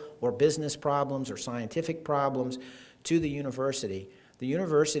technical or business problems or scientific problems to the university. The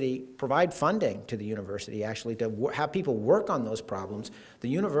university provide funding to the university, actually, to have people work on those problems. The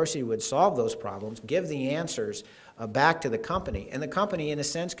university would solve those problems, give the answers back to the company, and the company, in a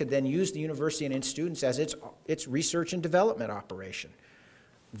sense, could then use the university and its students as its research and development operation.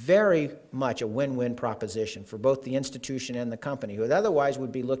 Very much a win-win proposition for both the institution and the company, who otherwise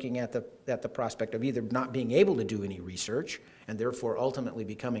would be looking at the prospect of either not being able to do any research and therefore ultimately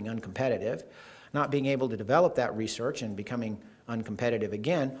becoming uncompetitive, not being able to develop that research and becoming uncompetitive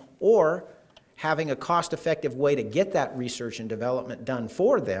again, or having a cost-effective way to get that research and development done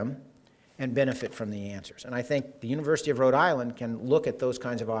for them and benefit from the answers. And I think the University of Rhode Island can look at those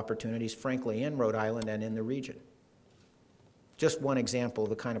kinds of opportunities, frankly, in Rhode Island and in the region. Just one example of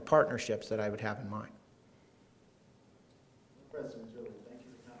the kind of partnerships that I would have in mind. President Julie, thank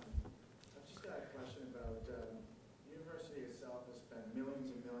you for coming. I've just got a question about the university itself has spent millions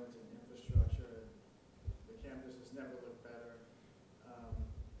and millions in infrastructure. The campus has never looked better.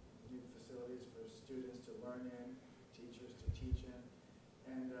 New facilities for students to learn in, teachers to teach in.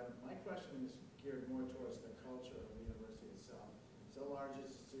 And my question is geared more towards the culture of the university itself. It's a large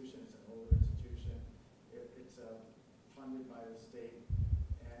institution, it's an older institution. It's funded by the state,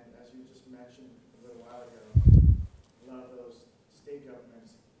 and as you just mentioned a little while ago, a lot of those state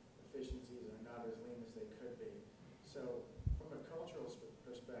governments' efficiencies are not as lean as they could be. So from a cultural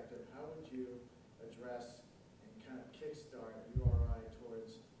perspective, how would you address and kind of kickstart URI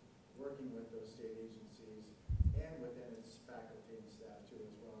towards working with those state agencies and within its faculty and staff too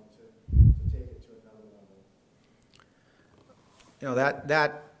as well to take it to another level? You know,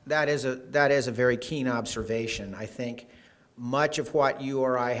 that is a very keen observation. I think much of what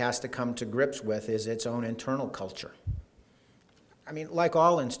URI has to come to grips with is its own internal culture. I mean, like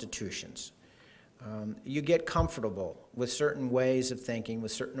all institutions, You get comfortable with certain ways of thinking,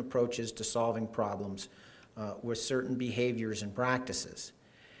 with certain approaches to solving problems, with certain behaviors and practices.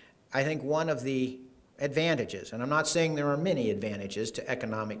 I think one of the advantages, and I'm not saying there are many advantages to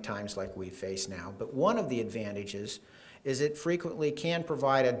economic times like we face now, but one of the advantages is it frequently can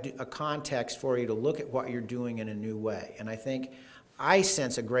provide a context for you to look at what you're doing in a new way. And I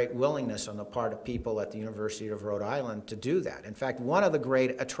sense a great willingness on the part of people at the University of Rhode Island to do that. In fact, one of the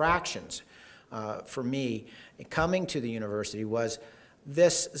great attractions for me coming to the university was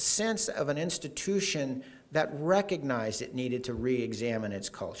this sense of an institution that recognized it needed to re-examine its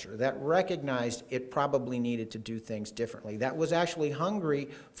culture, that recognized it probably needed to do things differently, that was actually hungry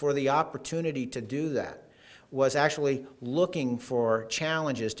for the opportunity to do that, was actually looking for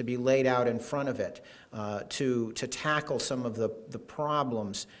challenges to be laid out in front of it, to tackle some of the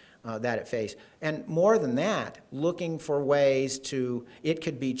problems that it faced. And more than that, looking for ways it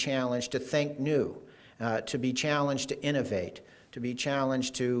could be challenged to think new, to be challenged to innovate, to be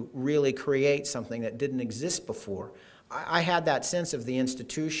challenged to really create something that didn't exist before. I had that sense of the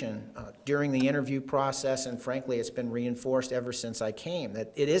institution during the interview process, and frankly, it's been reinforced ever since I came,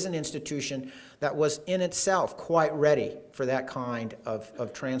 that it is an institution that was in itself quite ready for that kind of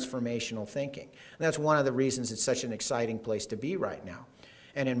transformational thinking. And that's one of the reasons it's such an exciting place to be right now.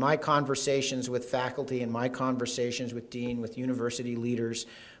 And in my conversations with faculty, in my conversations with dean, with university leaders,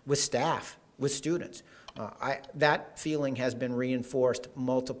 with staff, with students, that feeling has been reinforced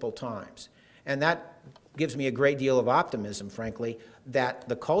multiple times. And that gives me a great deal of optimism, frankly, that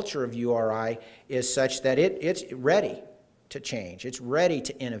the culture of URI is such that it's ready to change. It's ready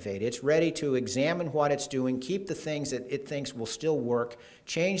to innovate. It's ready to examine what it's doing, keep the things that it thinks will still work,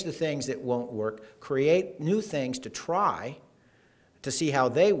 change the things that won't work, create new things to try to see how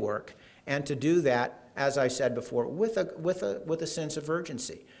they work, and to do that, as I said before, with a sense of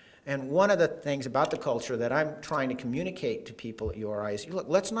urgency. And one of the things about the culture that I'm trying to communicate to people at URI is, look,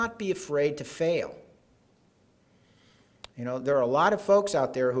 let's not be afraid to fail. You know, there are a lot of folks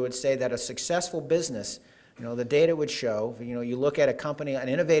out there who would say that a successful business, you know, the data would show, you know, you look at a company, an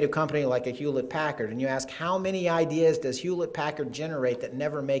innovative company like a Hewlett-Packard, and you ask how many ideas does Hewlett-Packard generate that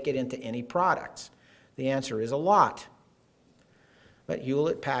never make it into any products? The answer is a lot. But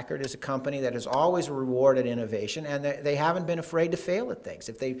Hewlett-Packard is a company that has always rewarded innovation, and they haven't been afraid to fail at things.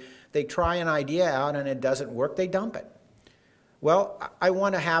 If they try an idea out and it doesn't work, they dump it. Well, I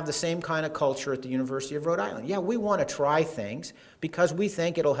want to have the same kind of culture at the University of Rhode Island. Yeah, we want to try things because we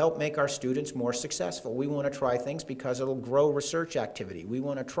think it'll help make our students more successful. We want to try things because it'll grow research activity. We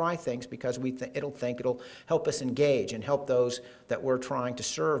want to try things because it'll help us engage and help those that we're trying to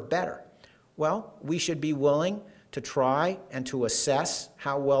serve better. Well, we should be willing to try and to assess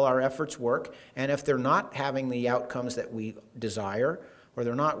how well our efforts work, and if they're not having the outcomes that we desire, or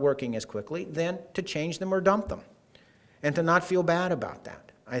they're not working as quickly, then to change them or dump them, and to not feel bad about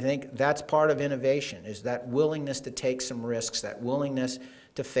that. I think that's part of innovation, is that willingness to take some risks, that willingness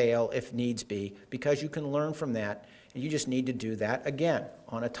to fail if needs be, because you can learn from that, and you just need to do that, again,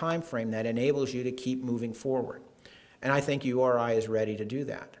 on a time frame that enables you to keep moving forward. And I think URI is ready to do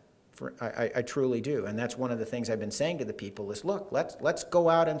that. I truly do, and that's one of the things I've been saying to the people is, look, let's go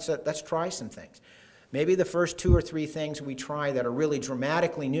out and let's try some things. Maybe the first 2 or 3 things we try that are really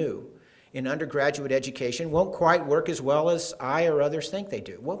dramatically new in undergraduate education won't quite work as well as I or others think they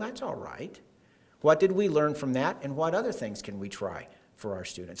do. Well, that's all right. What did we learn from that, and what other things can we try for our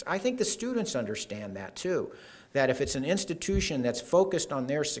students? I think the students understand that too, that if it's an institution that's focused on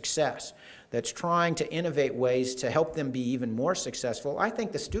their success, that's trying to innovate ways to help them be even more successful, I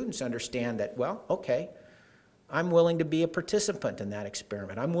think the students understand that, well, okay, I'm willing to be a participant in that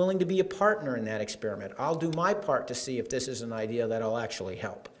experiment. I'm willing to be a partner in that experiment. I'll do my part to see if this is an idea that'll actually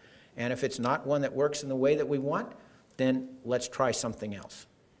help. And if it's not one that works in the way that we want, then let's try something else.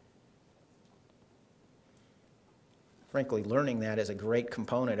 Frankly, learning that is a great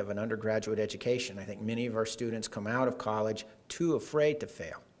component of an undergraduate education. I think many of our students come out of college too afraid to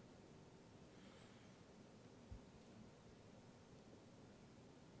fail.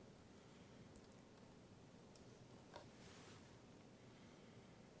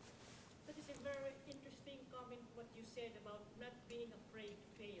 That is a very interesting comment, what you said about not being afraid to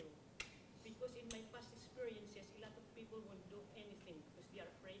fail. Because in my past experiences, a lot of people won't do anything because they are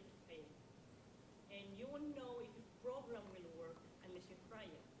afraid to fail. And you won't know if the program will work unless you try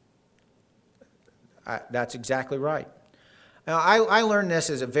it. That's exactly right. Now, I learned this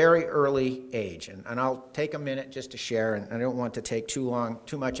at a very early age, and I'll take a minute just to share, and I don't want to take too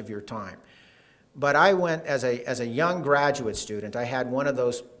much of your time. But I went, as a young graduate student, I had one of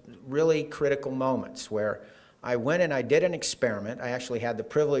those really critical moments where I went and I did an experiment. I actually had the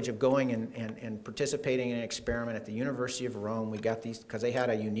privilege of going and participating in an experiment at the University of Rome. We got these, because they had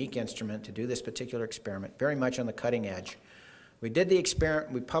a unique instrument to do this particular experiment, very much on the cutting edge. We did the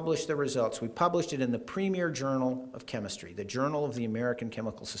experiment, we published the results. We published it in the premier journal of chemistry, the Journal of the American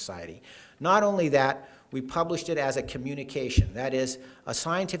Chemical Society. Not only that, we published it as a communication. That is, a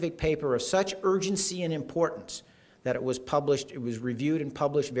scientific paper of such urgency and importance that it was published, it was reviewed and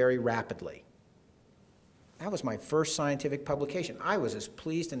published very rapidly. That was my first scientific publication. I was as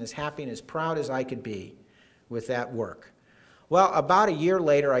pleased and as happy and as proud as I could be with that work. Well, about a year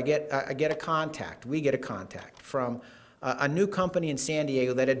later, we get a contact from a new company in San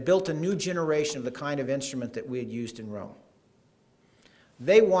Diego that had built a new generation of the kind of instrument that we had used in Rome.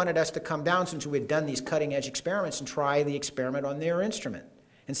 They wanted us to come down, since we had done these cutting-edge experiments, and try the experiment on their instrument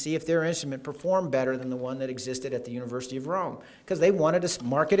and see if their instrument performed better than the one that existed at the University of Rome, because they wanted to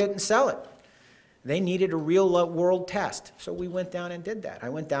market it and sell it. They needed a real-world test. So we went down and did that. I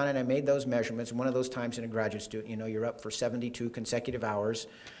went down and I made those measurements. One of those times in a graduate student, you know, you're up for 72 consecutive hours.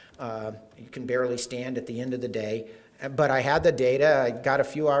 You can barely stand at the end of the day. But I had the data, I got a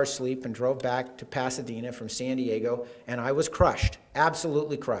few hours sleep and drove back to Pasadena from San Diego, and I was crushed,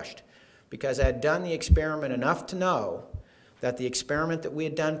 absolutely crushed, because I had done the experiment enough to know that the experiment that we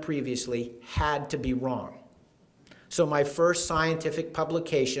had done previously had to be wrong. So my first scientific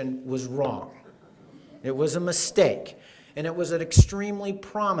publication was wrong. It was a mistake, and it was an extremely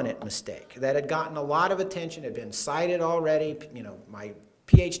prominent mistake that had gotten a lot of attention, had been cited already. You know, my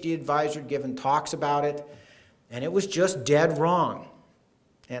PhD advisor had given talks about it. And it was just dead wrong.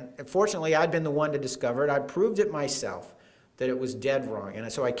 And fortunately, I'd been the one to discover it. I proved it myself that it was dead wrong.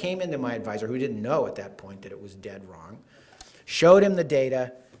 And so I came into my advisor, who didn't know at that point that it was dead wrong, showed him the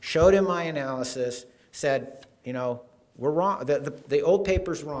data, showed him my analysis, said, you know, we're wrong. The old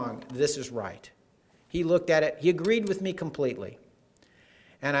paper's wrong. This is right. He looked at it. He agreed with me completely.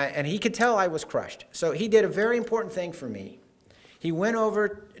 And he could tell I was crushed. So he did a very important thing for me. He went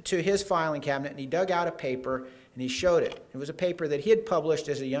over to his filing cabinet and he dug out a paper and he showed it. It was a paper that he had published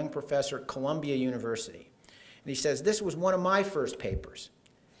as a young professor at Columbia University. And he says, this was one of my first papers.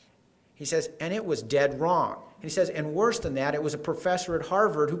 He says, and it was dead wrong. And he says, and worse than that, it was a professor at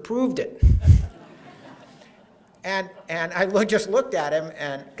Harvard who proved it. and I just looked at him,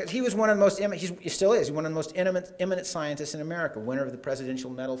 and because he was one of the most, he still is, one of the most eminent scientists in America, winner of the Presidential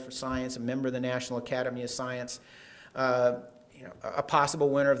Medal for Science, a member of the National Academy of Science, you know, a possible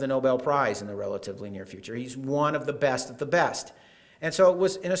winner of the Nobel Prize in the relatively near future. He's one of the best of the best. And so it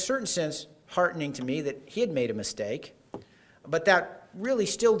was, in a certain sense, heartening to me that he had made a mistake, but that really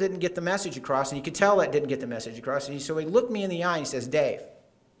still didn't get the message across, and you could tell that didn't get the message across. And so he looked me in the eye and he says, Dave,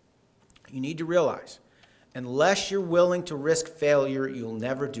 you need to realize, unless you're willing to risk failure, you'll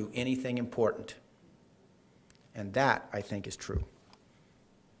never do anything important. And that, I think, is true.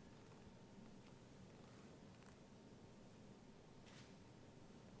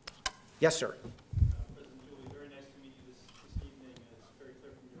 Yes, sir. President Julie, very nice to meet you this evening. It's very clear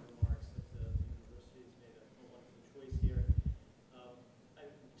from your remarks that the university has made a wonderful choice here. I'm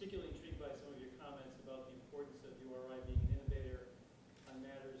particularly intrigued by some of your comments about the importance of URI being an innovator on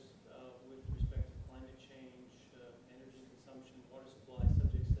matters with respect to climate change, energy consumption, water supply,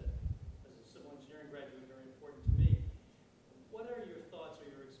 subjects that, as a civil engineering graduate, are very important to me. What are your thoughts or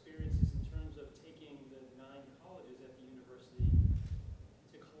your experiences in terms of taking the 9 colleges at the university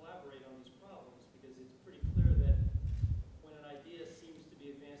to collaborate on these problems? Because it's pretty clear that when an idea seems to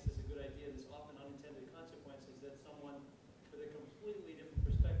be advanced as a good idea, there's often unintended consequences that someone with a completely different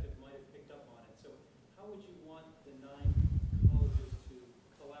perspective might have picked up on it. So how would you want the 9 colleges to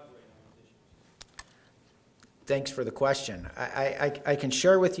collaborate on these issues? Thanks for the question. I can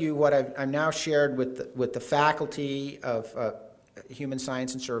share with you what I've now shared with the faculty of Human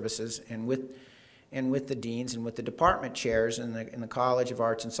Science and Services and with the deans and with the department chairs in the College of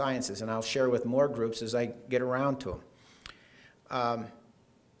Arts and Sciences, and I'll share with more groups as I get around to them.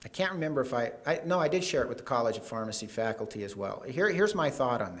 I can't remember if no, I did share it with the College of Pharmacy faculty as well. Here's my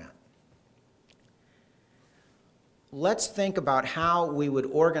thought on that. Let's think about how we would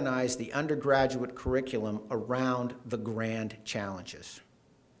organize the undergraduate curriculum around the grand challenges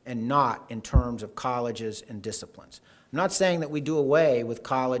and not in terms of colleges and disciplines. I'm not saying that we do away with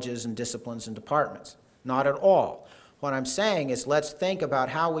colleges and disciplines and departments. Not at all. What I'm saying is let's think about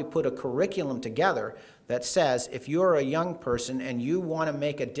how we put a curriculum together that says if you're a young person and you want to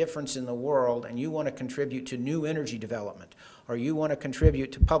make a difference in the world and you want to contribute to new energy development, or you want to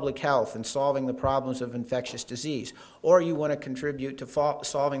contribute to public health and solving the problems of infectious disease, or you want to contribute to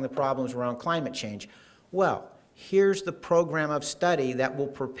solving the problems around climate change, well, Here's the program of study that will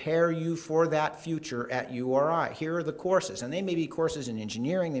prepare you for that future at URI. Here are the courses, and they may be courses in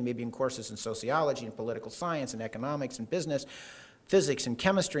engineering, they may be in courses in sociology and political science and economics and business, physics and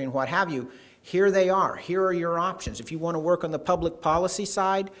chemistry and what have you. Here they are. Here are your options. If you want to work on the public policy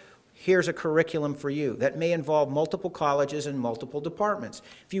side, here's a curriculum for you that may involve multiple colleges and multiple departments.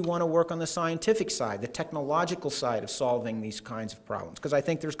 If you want to work on the scientific side, the technological side of solving these kinds of problems, because I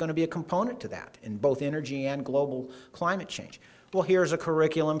think there's going to be a component to that in both energy and global climate change. Well, here's a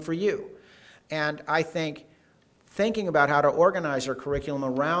curriculum for you. And I think thinking about how to organize our curriculum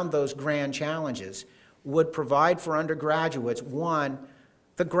around those grand challenges would provide for undergraduates, one,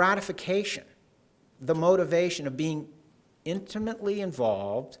 the gratification, the motivation of being intimately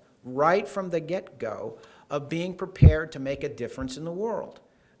involved right from the get-go of being prepared to make a difference in the world.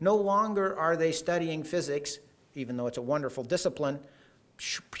 No longer are they studying physics, even though it's a wonderful discipline,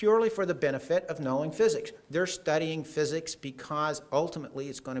 purely for the benefit of knowing physics. They're studying physics because ultimately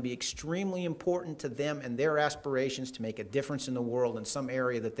it's going to be extremely important to them and their aspirations to make a difference in the world in some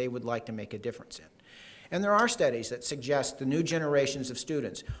area that they would like to make a difference in. And there are studies that suggest the new generations of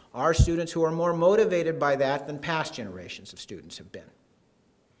students are students who are more motivated by that than past generations of students have been.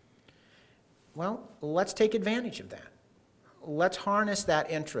 Well, let's take advantage of that. Let's harness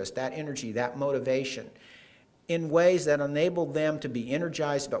that interest, that energy, that motivation in ways that enable them to be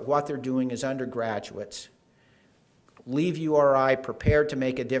energized about what they're doing as undergraduates, leave URI prepared to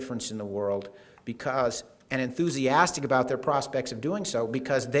make a difference in the world because, and enthusiastic about their prospects of doing so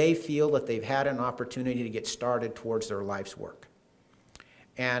because they feel that they've had an opportunity to get started towards their life's work.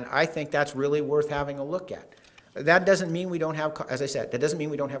 And I think that's really worth having a look at. That doesn't mean we don't have, as I said, that doesn't mean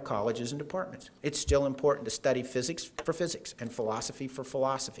we don't have colleges and departments. It's still important to study physics for physics and philosophy for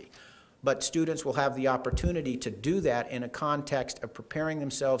philosophy. But students will have the opportunity to do that in a context of preparing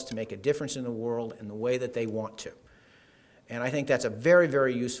themselves to make a difference in the world in the way that they want to. And I think that's a very,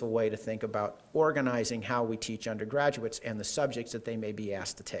 very useful way to think about organizing how we teach undergraduates and the subjects that they may be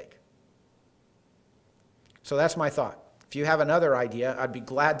asked to take. So that's my thought. If you have another idea, I'd be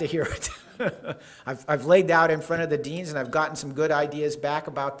glad to hear it. I've laid out in front of the deans, and I've gotten some good ideas back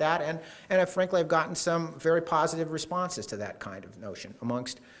about that, and frankly, I've gotten some very positive responses to that kind of notion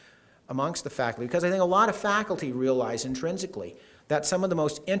amongst the faculty, because I think a lot of faculty realize intrinsically that some of the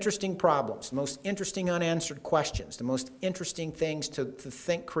most interesting problems, the most interesting unanswered questions, the most interesting things to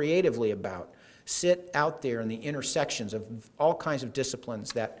think creatively about sit out there in the intersections of all kinds of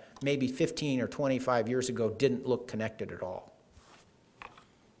disciplines that maybe 15 or 25 years ago didn't look connected at all.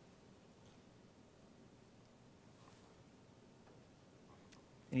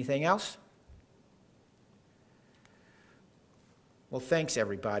 Anything else? Well, thanks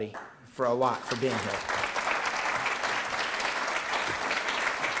everybody for being here.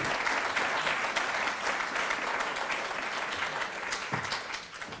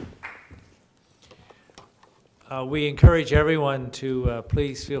 We encourage everyone to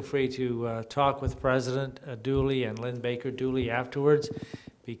please feel free to talk with President Dooley and Lynn Baker Dooley afterwards,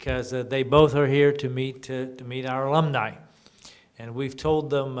 because they both are here to meet our alumni. And we've told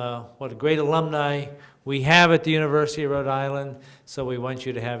them what a great alumni we have at the University of Rhode Island, so we want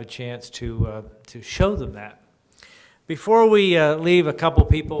you to have a chance to show them that. Before we leave, a couple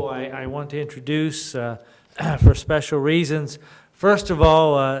people I want to introduce for special reasons. First of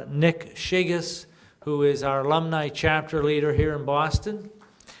all, Nick Shigas, who is our alumni chapter leader here in Boston.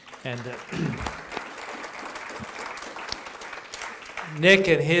 And Nick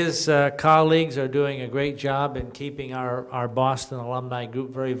and his colleagues are doing a great job in keeping our Boston alumni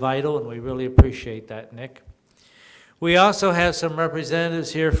group very vital, and we really appreciate that, Nick. We also have some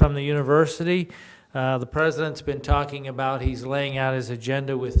representatives here from the university. The president's been talking about, he's laying out his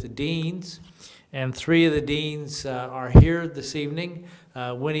agenda with the deans, and three of the deans are here this evening.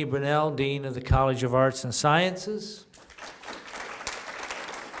 Winnie Brunell, Dean of the College of Arts and Sciences.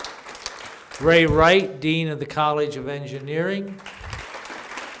 Ray Wright, Dean of the College of Engineering.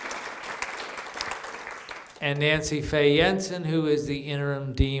 And Nancy Faye Jensen, who is the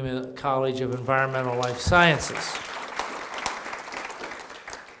interim Dean of the College of Environmental Life Sciences.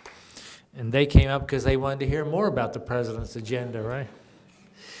 And they came up because they wanted to hear more about the president's agenda, right?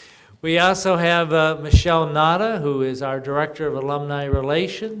 We also have Michelle Nada, who is our Director of Alumni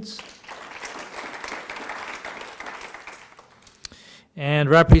Relations. And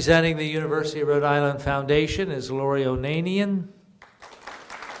representing the University of Rhode Island Foundation is Lori Onanian.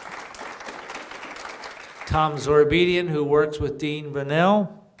 Tom Zorbedian, who works with Dean Brunell.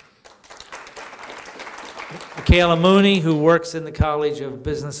 Michaela Mooney, who works in the College of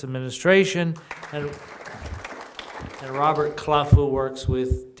Business Administration. And Robert Clough, who works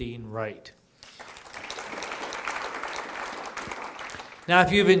with Dean Wright. Now,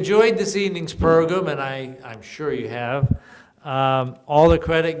 if you've enjoyed this evening's program, and I'm sure you have, all the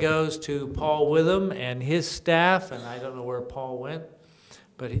credit goes to Paul Witham and his staff, and I don't know where Paul went,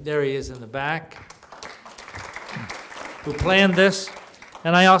 but there he is in the back, who planned this.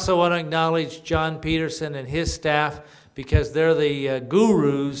 And I also want to acknowledge John Peterson and his staff, because they're the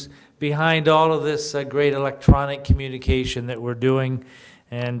gurus behind all of this great electronic communication that we're doing.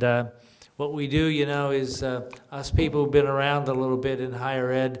 And what we do, you know, is us people who've been around a little bit in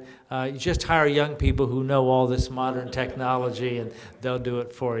higher ed, you just hire young people who know all this modern technology, and they'll do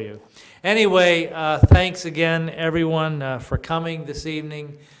it for you. Anyway, thanks again, everyone, for coming this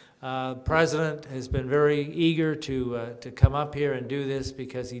evening. President has been very eager to come up here and do this,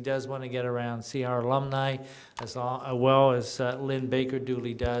 because he does want to get around, see our alumni, as well as Lynn Baker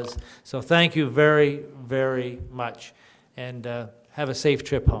Dooley does. So thank you very, very much, and have a safe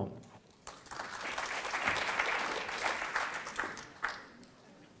trip home.